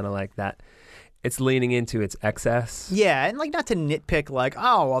is just kind of like that. It's leaning into its excess. Yeah, and like not to nitpick like,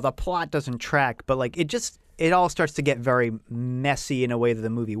 oh, well, the plot doesn't track, but like it all starts to get very messy in a way that the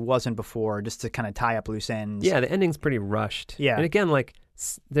movie wasn't before, just to kind of tie up loose ends. Yeah, the ending's pretty rushed. Yeah. And again, like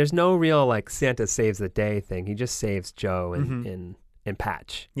there's no real like Santa saves the day thing. He just saves Joe and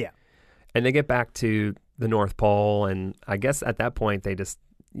Patch. Yeah. And they get back to the North Pole, and I guess at that point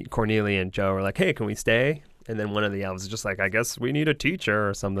Cornelia and Joe are like, "Hey, can we stay?" And then one of the elves is just like, "I guess we need a teacher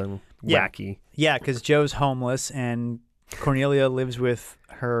or something wacky." Yeah, because Joe's homeless and Cornelia lives with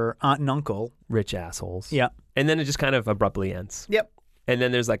her aunt and uncle. Rich assholes. Yeah. And then it just kind of abruptly ends. Yep. And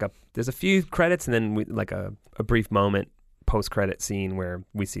then there's a few credits, and then like a brief moment post-credit scene where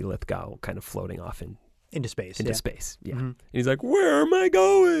we see Lithgow kind of floating off Into space. into yeah. space. Yeah. Mhm. And he's like, "Where am I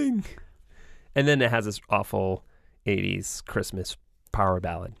going?" And then it has this awful 80s Christmas power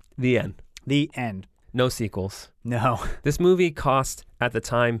ballad. The end. The end. No sequels. No. This movie cost at the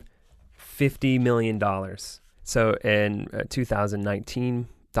time $50 million. So in 2019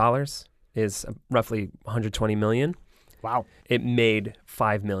 dollars is roughly 120 million. Wow. It made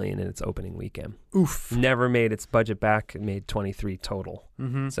 $5 million in its opening weekend. Oof. Never made its budget back. It made 23 total.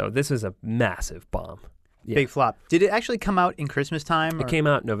 Mm-hmm. So this is a massive bomb. Yeah. Big flop. Did it actually come out in Christmas time? It came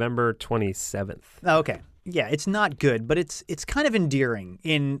out November 27th. Oh, okay. Yeah, it's not good, but it's kind of endearing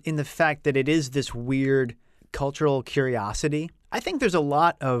in the fact that it is this weird cultural curiosity. I think there's a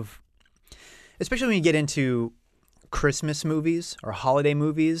lot of, especially when you get into Christmas movies or holiday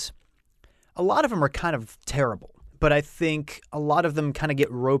movies, a lot of them are kind of terrible. But I think a lot of them kind of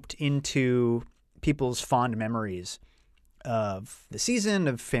get roped into people's fond memories of the season,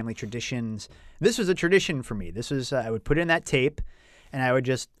 of family traditions. This was a tradition for me. This was, I would put in that tape and I would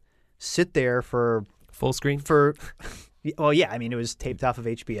just sit there for Full screen? well, yeah, I mean, it was taped off of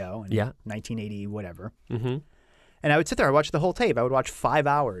HBO in Yeah. 1980, whatever. Mm-hmm. And I would sit there, I would watch the whole tape. I would watch 5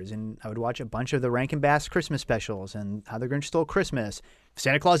 hours, and I would watch a bunch of the Rankin Bass Christmas specials and How the Grinch Stole Christmas.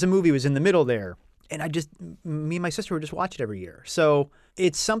 Santa Claus the movie was in the middle there. And me and my sister would just watch it every year. So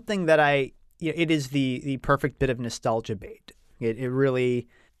it's something that it is the perfect bit of nostalgia bait. It really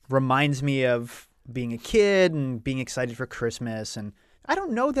reminds me of being a kid and being excited for Christmas. And I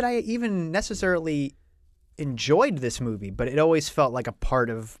don't know that I even necessarily enjoyed this movie, but it always felt like a part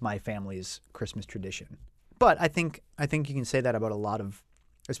of my family's Christmas tradition. But I think you can say that about a lot of,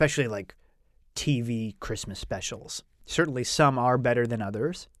 especially like TV Christmas specials. Certainly some are better than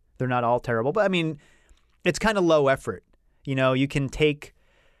others. They're not all terrible, but I mean, it's kind of low effort. You know, you can take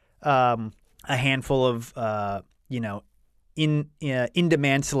a handful of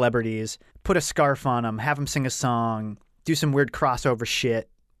in-demand celebrities, put a scarf on them, have them sing a song, do some weird crossover shit,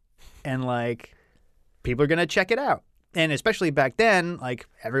 and like people are gonna check it out. And especially back then, like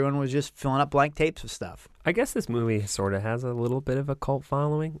everyone was just filling up blank tapes of stuff. I guess this movie sort of has a little bit of a cult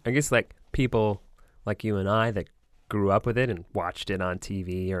following. I guess like people like you and I that grew up with it and watched it on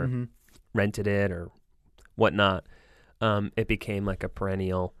TV or rented it or whatnot, it became like a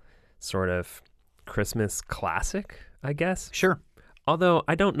perennial sort of Christmas classic, I guess. Sure. Although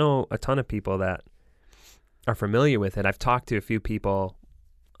I don't know a ton of people that are familiar with it. I've talked to a few people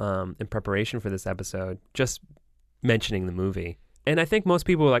in preparation for this episode, just mentioning the movie. And I think most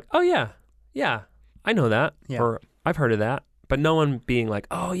people were like, "Oh yeah, I know that," Yeah. or "I've heard of that." But no one being like,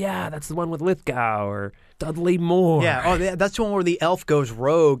 "Oh yeah, that's the one with Lithgow or Dudley Moore." Yeah. Oh, that's the one where the elf goes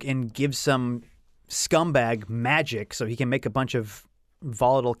rogue and gives some scumbag magic so he can make a bunch of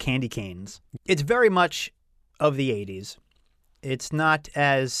volatile candy canes. It's very much of the 80s. It's not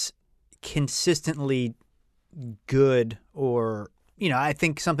as consistently good or, I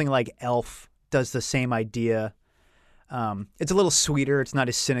think something like Elf does the same idea. It's a little sweeter. It's not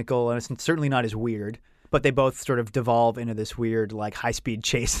as cynical, and it's certainly not as weird. But they both sort of devolve into this weird, like, high-speed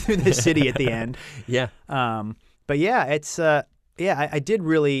chase through the city at the end. Yeah. But yeah, it's I did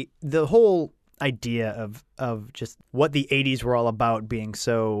really the whole idea of just what the 80s were all about being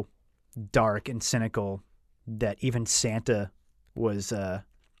so dark and cynical that even Santa was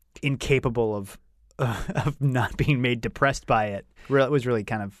incapable of not being made depressed by it. It was really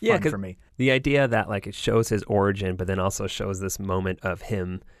kind of fun for me. The idea that like it shows his origin, but then also shows this moment of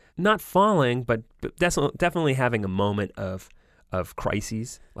him not falling, but definitely having a moment of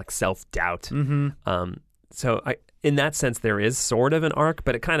crises, like self-doubt. Mm-hmm. So in that sense, there is sort of an arc,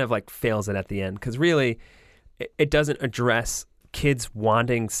 but it kind of like fails it at the end because really it doesn't address kids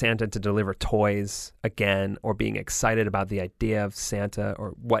wanting Santa to deliver toys again or being excited about the idea of Santa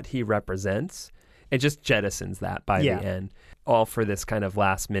or what he represents. It just jettisons that by the end, all for this kind of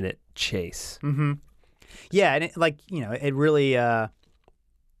last minute chase. Mm-hmm. Yeah, and it really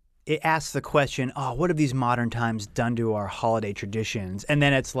it asks the question, what have these modern times done to our holiday traditions? And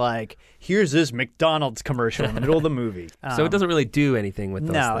then it's like, here's this McDonald's commercial in the middle of the movie. So it doesn't really do anything with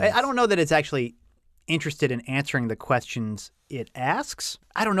those things. I don't know that it's actually interested in answering the questions it asks.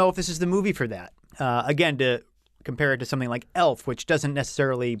 I don't know if this is the movie for that. Again, to compare it to something like Elf, which doesn't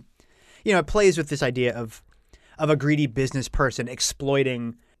necessarily, it plays with this idea of a greedy business person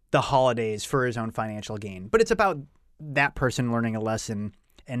exploiting the holidays for his own financial gain. But it's about that person learning a lesson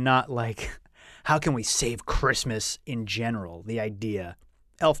and not like, how can we save Christmas in general, the idea.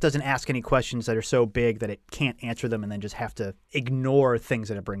 Elf doesn't ask any questions that are so big that it can't answer them and then just have to ignore things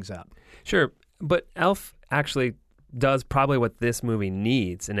that it brings up. Sure, but Elf actually does probably what this movie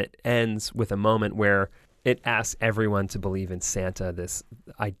needs, and it ends with a moment where it asks everyone to believe in Santa, this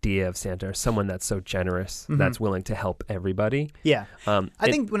idea of Santa, or someone that's so generous, that's willing to help everybody. Yeah. I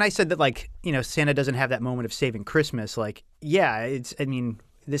think when I said that, Santa doesn't have that moment of saving Christmas,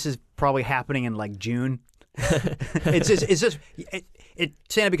 this is probably happening in June. Santa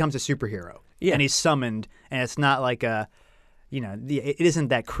becomes a superhero. Yeah. And he's summoned, and it's not like it isn't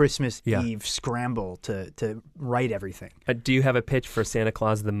that Christmas Eve scramble to write everything. Do you have a pitch for Santa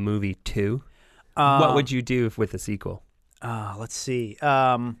Claus the Movie 2? What would you do with the sequel? Let's see.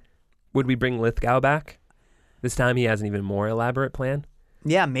 Would we bring Lithgow back? This time he has an even more elaborate plan?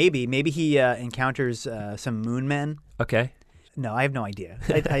 Yeah, maybe. Maybe he encounters some moon men. Okay. No, I have no idea.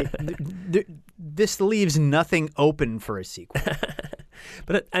 This leaves nothing open for a sequel.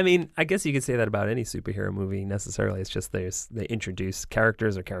 But I guess you could say that about any superhero movie necessarily. It's just they introduce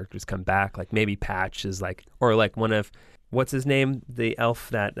characters or characters come back. Like maybe Patch is or one of, what's his name? The elf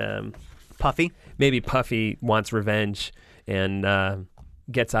that... Puffy? Maybe Puffy wants revenge and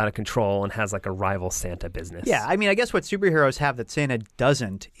gets out of control and has a rival Santa business. Yeah, I guess what superheroes have that Santa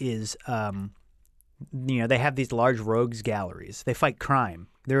doesn't is, they have these large rogues galleries. They fight crime.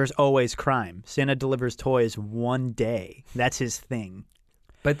 There is always crime. Santa delivers toys one day. That's his thing.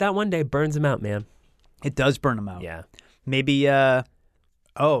 But that one day burns him out, man. It does burn him out. Yeah. Maybe,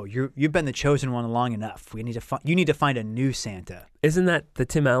 you've been the chosen one long enough. You need to find a new Santa. Isn't that the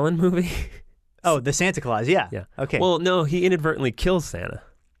Tim Allen movie? Oh, the Santa Claus, yeah. Yeah. Okay. Well, no, he inadvertently kills Santa.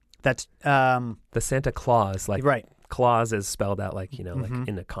 That's the Santa Claus, right. Clause is spelled out like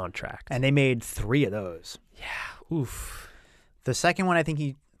in a contract. And they made 3 of those. Yeah. Oof. The second one, I think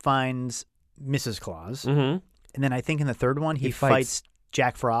he finds Mrs. Claus. Mm-hmm. And then I think in the third one, he fights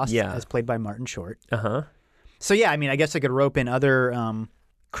Jack Frost, as played by Martin Short. Uh-huh. So, yeah, I guess I could rope in other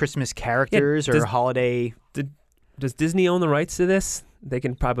Christmas characters or holiday. Does Disney own the rights to this? They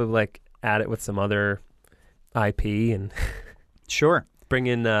can probably add it with some other IP and sure bring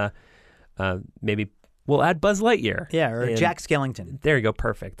in maybe we'll add Buzz Lightyear. Yeah, or Jack Skellington. There you go,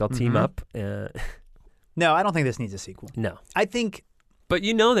 perfect. They'll team up. No, I don't think this needs a sequel. No, I think. But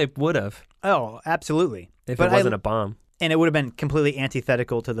they would have. Oh, absolutely. If it wasn't a bomb, and it would have been completely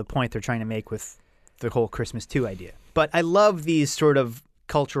antithetical to the point they're trying to make with the whole Christmas 2 idea. But I love these sort of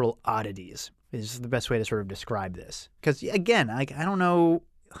cultural oddities. Is the best way to sort of describe this. Because, again, I don't know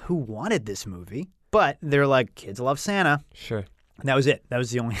who wanted this movie, but they're like, kids love Santa. Sure. And that was it. That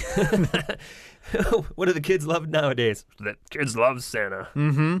was the only... What do the kids love nowadays? The kids love Santa.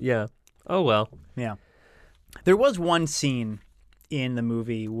 Mm-hmm. Yeah. Oh, well. Yeah. There was one scene in the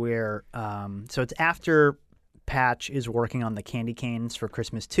movie where... so it's after Patch is working on the candy canes for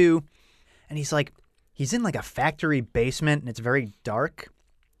Christmas 2, and he's in a factory basement, and it's very dark.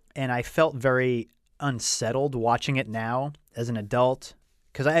 And I felt very unsettled watching it now as an adult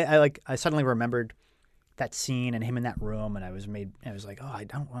because I suddenly remembered that scene and him in that room, and I was like, oh,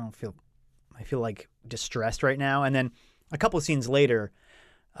 I feel distressed right now. And then a couple of scenes later,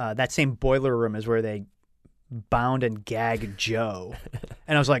 that same boiler room is where they bound and gagged Joe,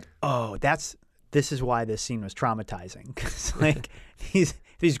 and I was like, oh, this is why this scene was traumatizing because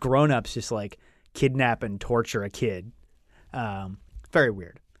these grown-ups just kidnap and torture a kid. Very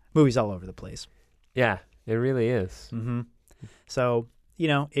weird. Movies all over the place. Yeah, it really is. Mm-hmm. So,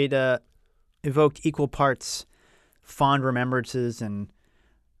 it evoked equal parts fond remembrances and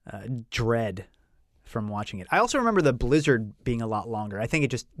dread from watching it. I also remember the blizzard being a lot longer. I think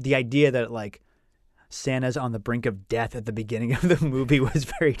the idea that Santa's on the brink of death at the beginning of the movie was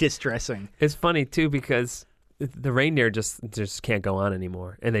very distressing. It's funny, too, because the reindeer just can't go on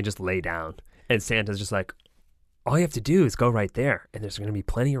anymore, and they just lay down. And Santa's just like, all you have to do is go right there, and there's going to be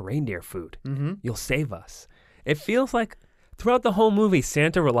plenty of reindeer food. Mm-hmm. You'll save us. It feels like throughout the whole movie,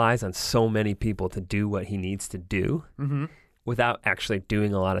 Santa relies on so many people to do what he needs to do without actually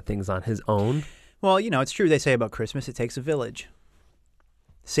doing a lot of things on his own. Well, it's true they say about Christmas, it takes a village.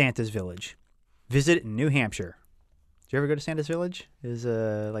 Santa's Village. Visit it in New Hampshire. Did you ever go to Santa's Village? It is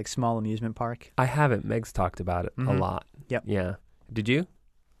a small amusement park. I haven't. Meg's talked about it a lot. Yep. Yeah. Did you?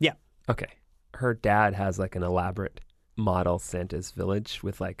 Yeah. Okay. Her dad has like an elaborate model Santa's Village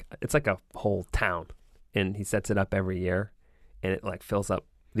with it's like a whole town, and he sets it up every year, and it like fills up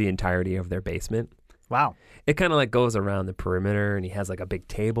the entirety of their basement. Wow. It kind of like goes around the perimeter, and he has like a big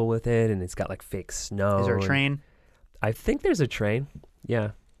table with it, and it's got like fake snow. Is there a train? I think there's a train.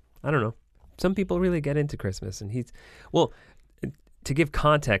 Yeah. I don't know. Some people really get into Christmas, and to give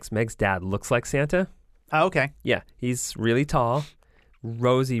context, Meg's dad looks like Santa. Oh, okay. Yeah, he's really tall,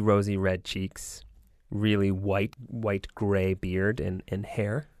 rosy red cheeks, really white gray beard and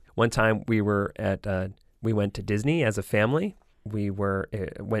hair. One time we went to Disney as a family. We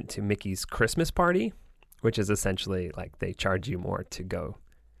went to Mickey's Christmas party, which is essentially like they charge you more to go.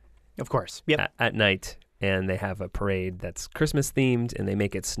 Of course. Yep. At night, and they have a parade that's Christmas themed, and they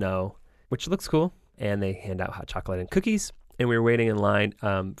make it snow, which looks cool. And they hand out hot chocolate and cookies. And we were waiting in line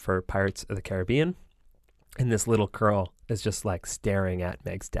for Pirates of the Caribbean. And this little girl is just like staring at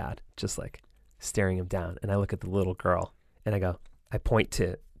Meg's dad, just like staring him down. And I look at the little girl and I point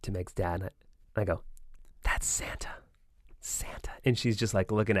to Meg's dad and I go, "That's Santa. Santa." And she's just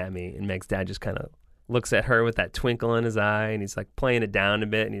like looking at me, and Meg's dad just kind of looks at her with that twinkle in his eye, and he's like playing it down a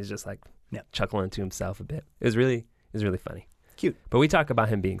bit, and he's just like chuckling to himself a bit. It was really funny. Cute. But we talk about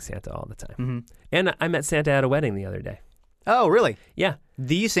him being Santa all the time. Mm-hmm. And I met Santa at a wedding the other day. Oh, really? Yeah.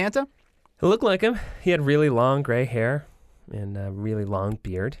 The Santa? It looked like him. He had really long gray hair and a really long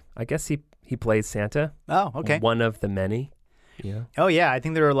beard. I guess he plays Santa. Oh, okay. One of the many. Yeah. Oh, yeah. I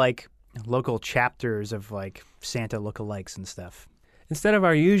think there are like local chapters of like Santa lookalikes and stuff. Instead of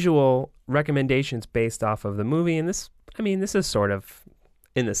our usual recommendations based off of the movie, and this is sort of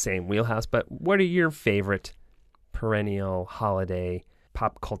in the same wheelhouse, but what are your favorite perennial holiday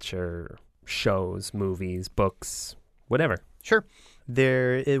pop culture shows, movies, books, whatever? Sure.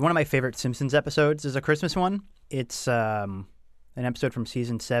 One of my favorite Simpsons episodes is a Christmas one. It's an episode from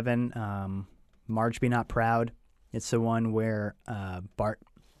season 7, Marge Be Not Proud. It's the one where Bart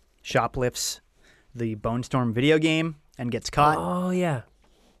shoplifts the Bone Storm video game and gets caught. Oh, yeah.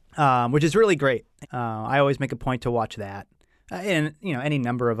 Which is really great. I always make a point to watch that. And, any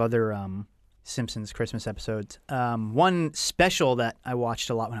number of other Simpsons Christmas episodes. One special that I watched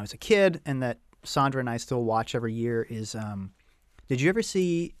a lot when I was a kid and that Sandra and I still watch every year is, did you ever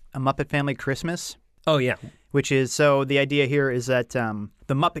see A Muppet Family Christmas? Oh, yeah. Which is, so the idea here is that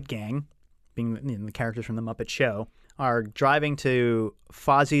the Muppet Gang, being the characters from the Muppet Show, are driving to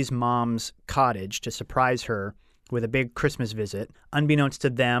Fozzie's mom's cottage to surprise her with a big Christmas visit. Unbeknownst to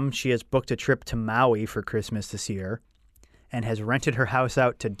them, she has booked a trip to Maui for Christmas this year and has rented her house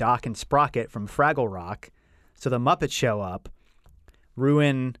out to Doc and Sprocket from Fraggle Rock. So the Muppets show up,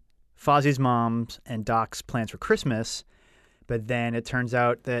 ruin Fozzie's mom's and Doc's plans for Christmas, but then it turns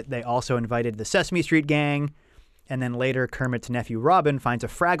out that they also invited the Sesame Street gang, and then later Kermit's nephew Robin finds a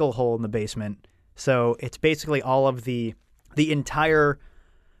Fraggle hole in the basement. So it's basically all of the entire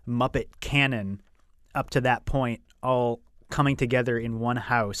Muppet canon up to that point all coming together in one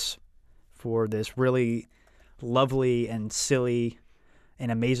house for this really lovely and silly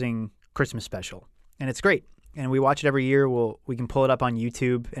and amazing Christmas special. And it's great. And we watch it every year. We can pull it up on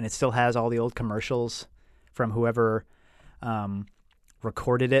YouTube, and it still has all the old commercials from whoever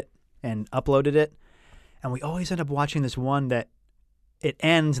recorded it and uploaded it. And we always end up watching this one that it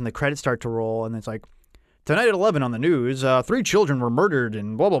ends and the credits start to roll, and it's like, tonight at 11 on the news, 3 children were murdered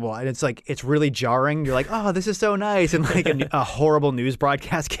and blah, blah, blah. And it's like, it's really jarring. You're like, oh, this is so nice. And like a horrible news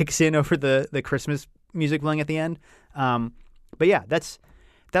broadcast kicks in over the Christmas music playing at the end. But yeah, that's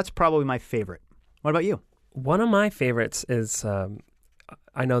probably my favorite. What about you? One of my favorites is,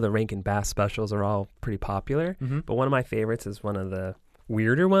 I know the Rankin Bass specials are all pretty popular, but one of my favorites is one of the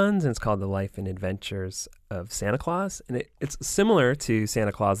weirder ones, and it's called The Life and Adventures of Santa Claus. And it's similar to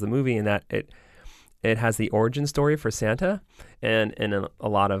Santa Claus the movie in that it has the origin story for Santa, and in a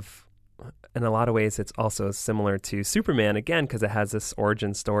lot of ways it's also similar to Superman again, because it has this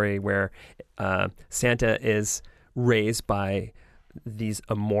origin story where Santa is raised by these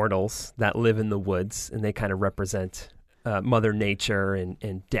immortals that live in the woods, and they kind of represent Mother Nature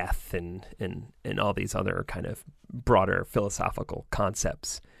and death and all these other kind of broader philosophical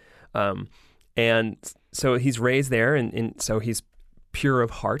concepts. And so he's raised there, and so he's pure of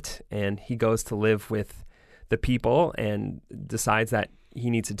heart, and he goes to live with the people and decides that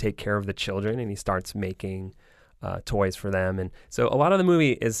he needs to take care of the children, and he starts making toys for them. And so a lot of the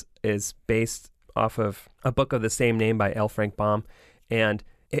movie is based off of a book of the same name by L. Frank Baum, and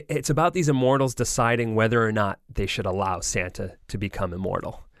it's about these immortals deciding whether or not they should allow Santa to become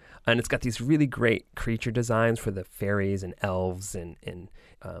immortal. And it's got these really great creature designs for the fairies and elves and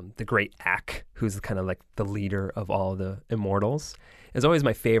the great Ak, who's kind of like the leader of all the immortals. It's always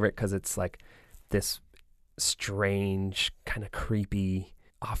my favorite because it's like this strange, kind of creepy,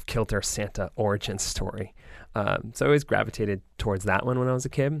 off-kilter Santa origin story. So I always gravitated towards that one when I was a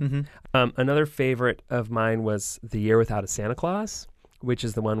kid. Mm-hmm. Another favorite of mine was The Year Without a Santa Claus, which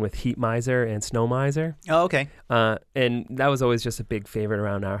is the one with Heat Miser and Snow Miser. Oh, okay. And that was always just a big favorite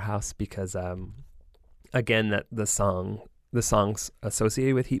around our house because, again, that the songs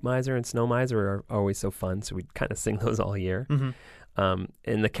associated with Heat Miser and Snow Miser are always so fun. So we'd kind of sing those all year. Mm-hmm.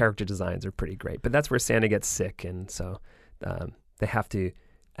 And the character designs are pretty great. But that's where Santa gets sick, and so they have to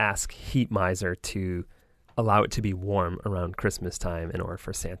ask Heat Miser to allow it to be warm around Christmas time in order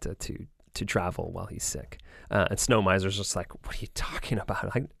for Santa to travel while he's sick. And Snow Miser's just like, what are you talking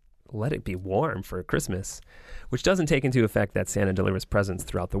about? Let it be warm for Christmas, which doesn't take into effect that Santa delivers presents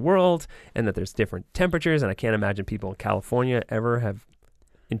throughout the world and that there's different temperatures. And I can't imagine people in California ever have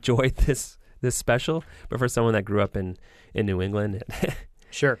enjoyed this special. But for someone that grew up in New England,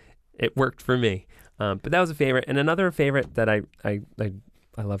 Sure, it worked for me. But that was a favorite. And another favorite that I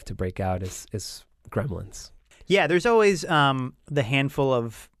love to break out is Gremlins. yeah. There's always the handful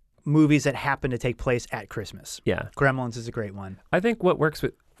of movies that happen to take place at Christmas. Yeah. Gremlins is a great one. I think what works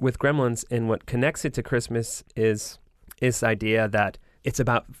with Gremlins and what connects it to Christmas is this idea that it's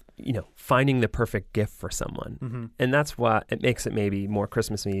about, finding the perfect gift for someone. Mm-hmm. And that's what it makes it maybe more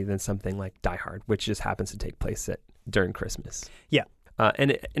Christmassy than something like Die Hard, which just happens to take place during Christmas. Yeah.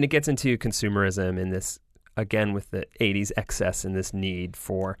 And it gets into consumerism and this, again, with the 80s excess and this need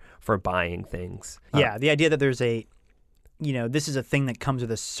for buying things. Yeah, the idea that there's this is a thing that comes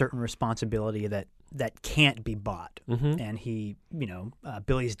with a certain responsibility that can't be bought. Mm-hmm. And he,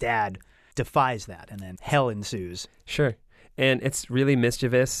 Billy's dad defies that, and then hell ensues. Sure. And it's really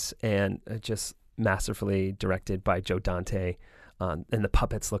mischievous and just masterfully directed by Joe Dante. And the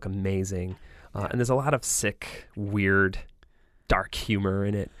puppets look amazing. And there's a lot of sick, weird, dark humor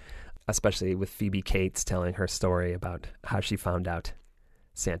in it, especially with Phoebe Cates telling her story about how she found out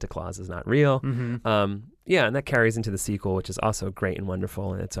Santa Claus is not real. Mm-hmm. And that carries into the sequel, which is also great and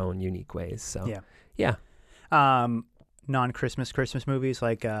wonderful in its own unique ways. So, yeah. Non-Christmas Christmas movies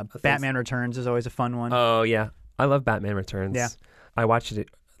like Batman Returns is always a fun one. Oh, yeah. I love Batman Returns. Yeah. I watched it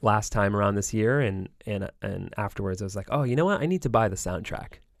last time around this year, and afterwards I was like, oh, you know what? I need to buy the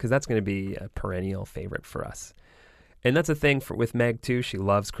soundtrack because that's going to be a perennial favorite for us. And that's a thing with Meg, too. She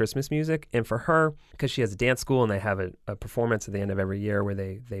loves Christmas music. And for her, because she has a dance school and they have a performance at the end of every year where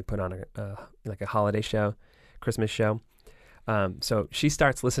they put on a holiday show, Christmas show. So she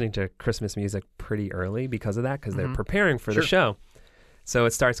starts listening to Christmas music pretty early because of that, because they're preparing for the show. So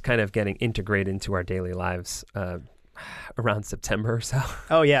it starts kind of getting integrated into our daily lives around September or so.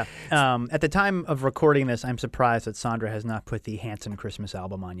 Oh, yeah. At the time of recording this, I'm surprised that Sandra has not put the Hanson Christmas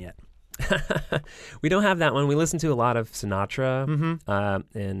album on yet. We don't have that one. We listen to a lot of Sinatra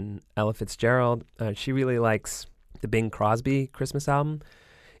and Ella Fitzgerald. She really likes the Bing Crosby Christmas album.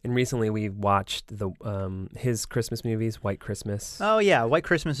 And recently we watched his Christmas movies, White Christmas. Oh, yeah. White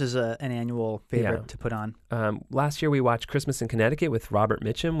Christmas is an annual favorite to put on. Last year we watched Christmas in Connecticut with Robert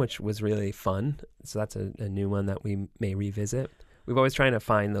Mitchum, which was really fun. So that's a new one that we may revisit. We've always trying to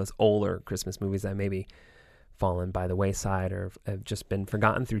find those older Christmas movies that maybe fallen by the wayside or have just been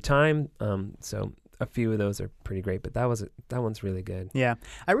forgotten through time. So a few of those are pretty great, but that one's really good. Yeah.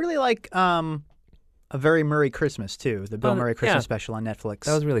 I really like A Very Murray Christmas, too, the Bill Murray Christmas special on Netflix.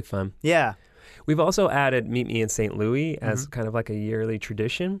 That was really fun. Yeah. We've also added Meet Me in St. Louis as kind of like a yearly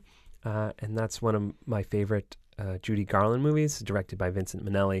tradition, and that's one of my favorite Judy Garland movies, directed by Vincent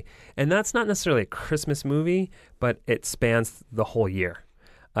Minnelli. And that's not necessarily a Christmas movie, but it spans the whole year.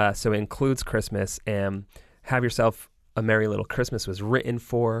 So it includes Christmas, and Have Yourself a Merry Little Christmas was written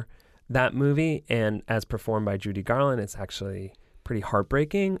for that movie, and as performed by Judy Garland, it's actually pretty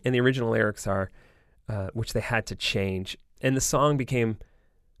heartbreaking. And the original lyrics are, which they had to change. And the song became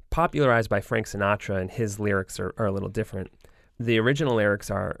popularized by Frank Sinatra, and his lyrics are a little different. The original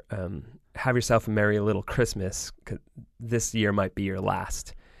lyrics are, have yourself a merry little Christmas, 'cause this year might be your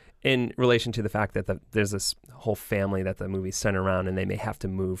last, in relation to the fact that there's this whole family that the movie's centered around, and they may have to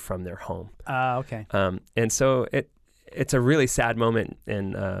move from their home. Okay. And so it's a really sad moment,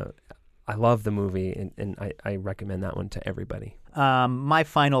 and I love the movie, and I recommend that one to everybody. My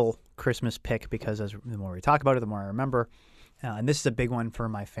final Christmas pick because the more we talk about it, the more I remember. And this is a big one for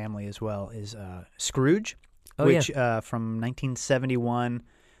my family as well, is Scrooge, which from 1971,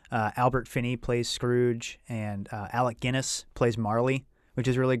 Albert Finney plays Scrooge, and Alec Guinness plays Marley, which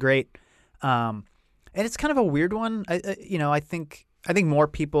is really great. And it's kind of a weird one. I think more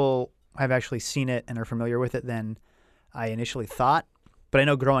people have actually seen it and are familiar with it than I initially thought. But I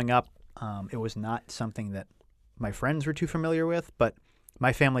know growing up, it was not something that my friends were too familiar with. But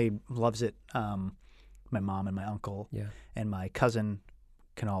my family loves it. My mom and my uncle and my cousin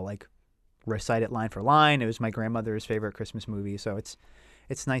can all like recite it line for line. It was my grandmother's favorite Christmas movie, so it's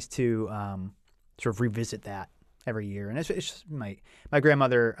nice to sort of revisit that every year. And it's just my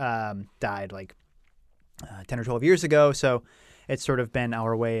grandmother died like 10 or 12 years ago, so it's sort of been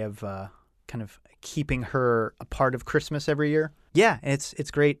our way of kind of keeping her a part of Christmas every year. Yeah,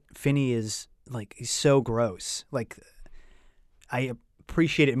 it's great. Finney is like, he's so gross. Like, I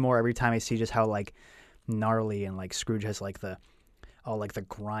appreciate it more every time I see just how like gnarly and like Scrooge has like the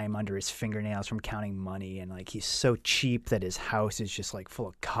grime under his fingernails from counting money, and like he's so cheap that his house is just like full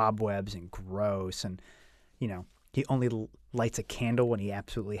of cobwebs and gross, and he only lights a candle when he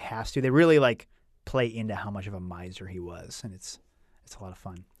absolutely has to. They really like play into how much of a miser he was, and it's a lot of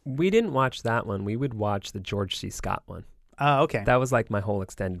fun. We didn't watch that one. We would watch the George C. Scott one. Oh, okay. That was like my whole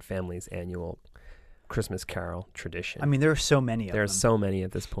extended family's annual Christmas Carol tradition. I mean, there are so many of them. There are so many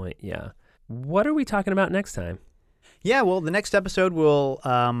at this point, yeah. What are we talking about next time? Yeah, well, the next episode will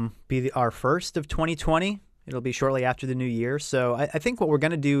be our first of 2020. It'll be shortly after the new year. So I think what we're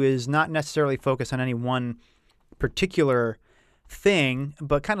going to do is not necessarily focus on any one particular thing,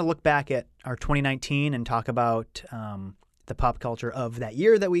 but kind of look back at our 2019 and talk about the pop culture of that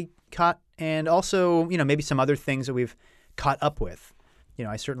year that we caught, and also, maybe some other things that we've caught up with.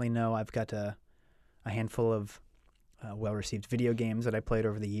 I certainly know I've got a handful of well-received video games that I played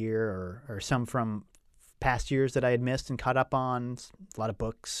over the year, or some from past years that I had missed and caught up on. A lot of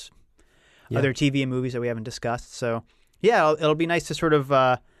books, other TV and movies that we haven't discussed. So, yeah, it'll be nice to sort of,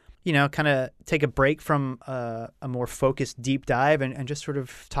 kind of take a break from a more focused deep dive and just sort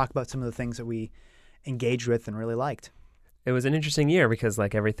of talk about some of the things that we engaged with and really liked. It was an interesting year because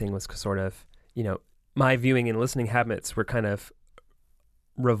like everything was sort of, my viewing and listening habits were kind of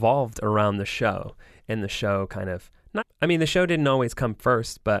revolved around the show, and the show kind of the show didn't always come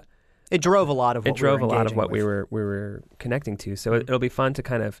first, but it drove a lot of what we were connecting to. So it'll be fun to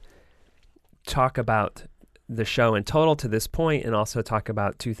kind of talk about the show in total to this point, and also talk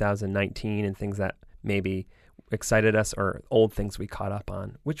about 2019 and things that maybe excited us, or old things we caught up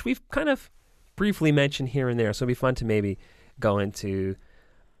on, which we've kind of briefly mentioned here and there. So it'll be fun to maybe go into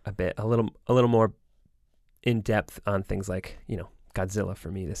a little more in depth on things like, Godzilla for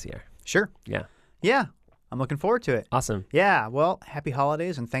me this year. Sure. Yeah. Yeah. I'm looking forward to it. Awesome. Yeah. Well, happy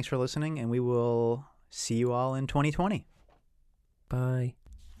holidays, and thanks for listening, and we will see you all in 2020. Bye.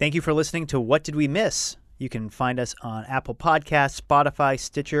 Thank you for listening to What Did We Miss? You can find us on Apple Podcasts, Spotify,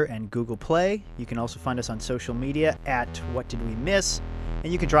 Stitcher, and Google Play. You can also find us on social media at What Did We Miss?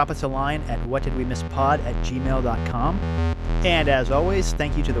 And you can drop us a line at whatdidwemisspod@gmail.com. And as always,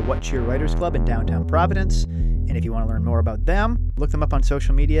 thank you to the What Cheer Writers Club in downtown Providence. And if you want to learn more about them, look them up on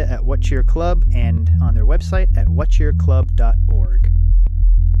social media at What Cheer Club and on their website at whatcheerclub.org.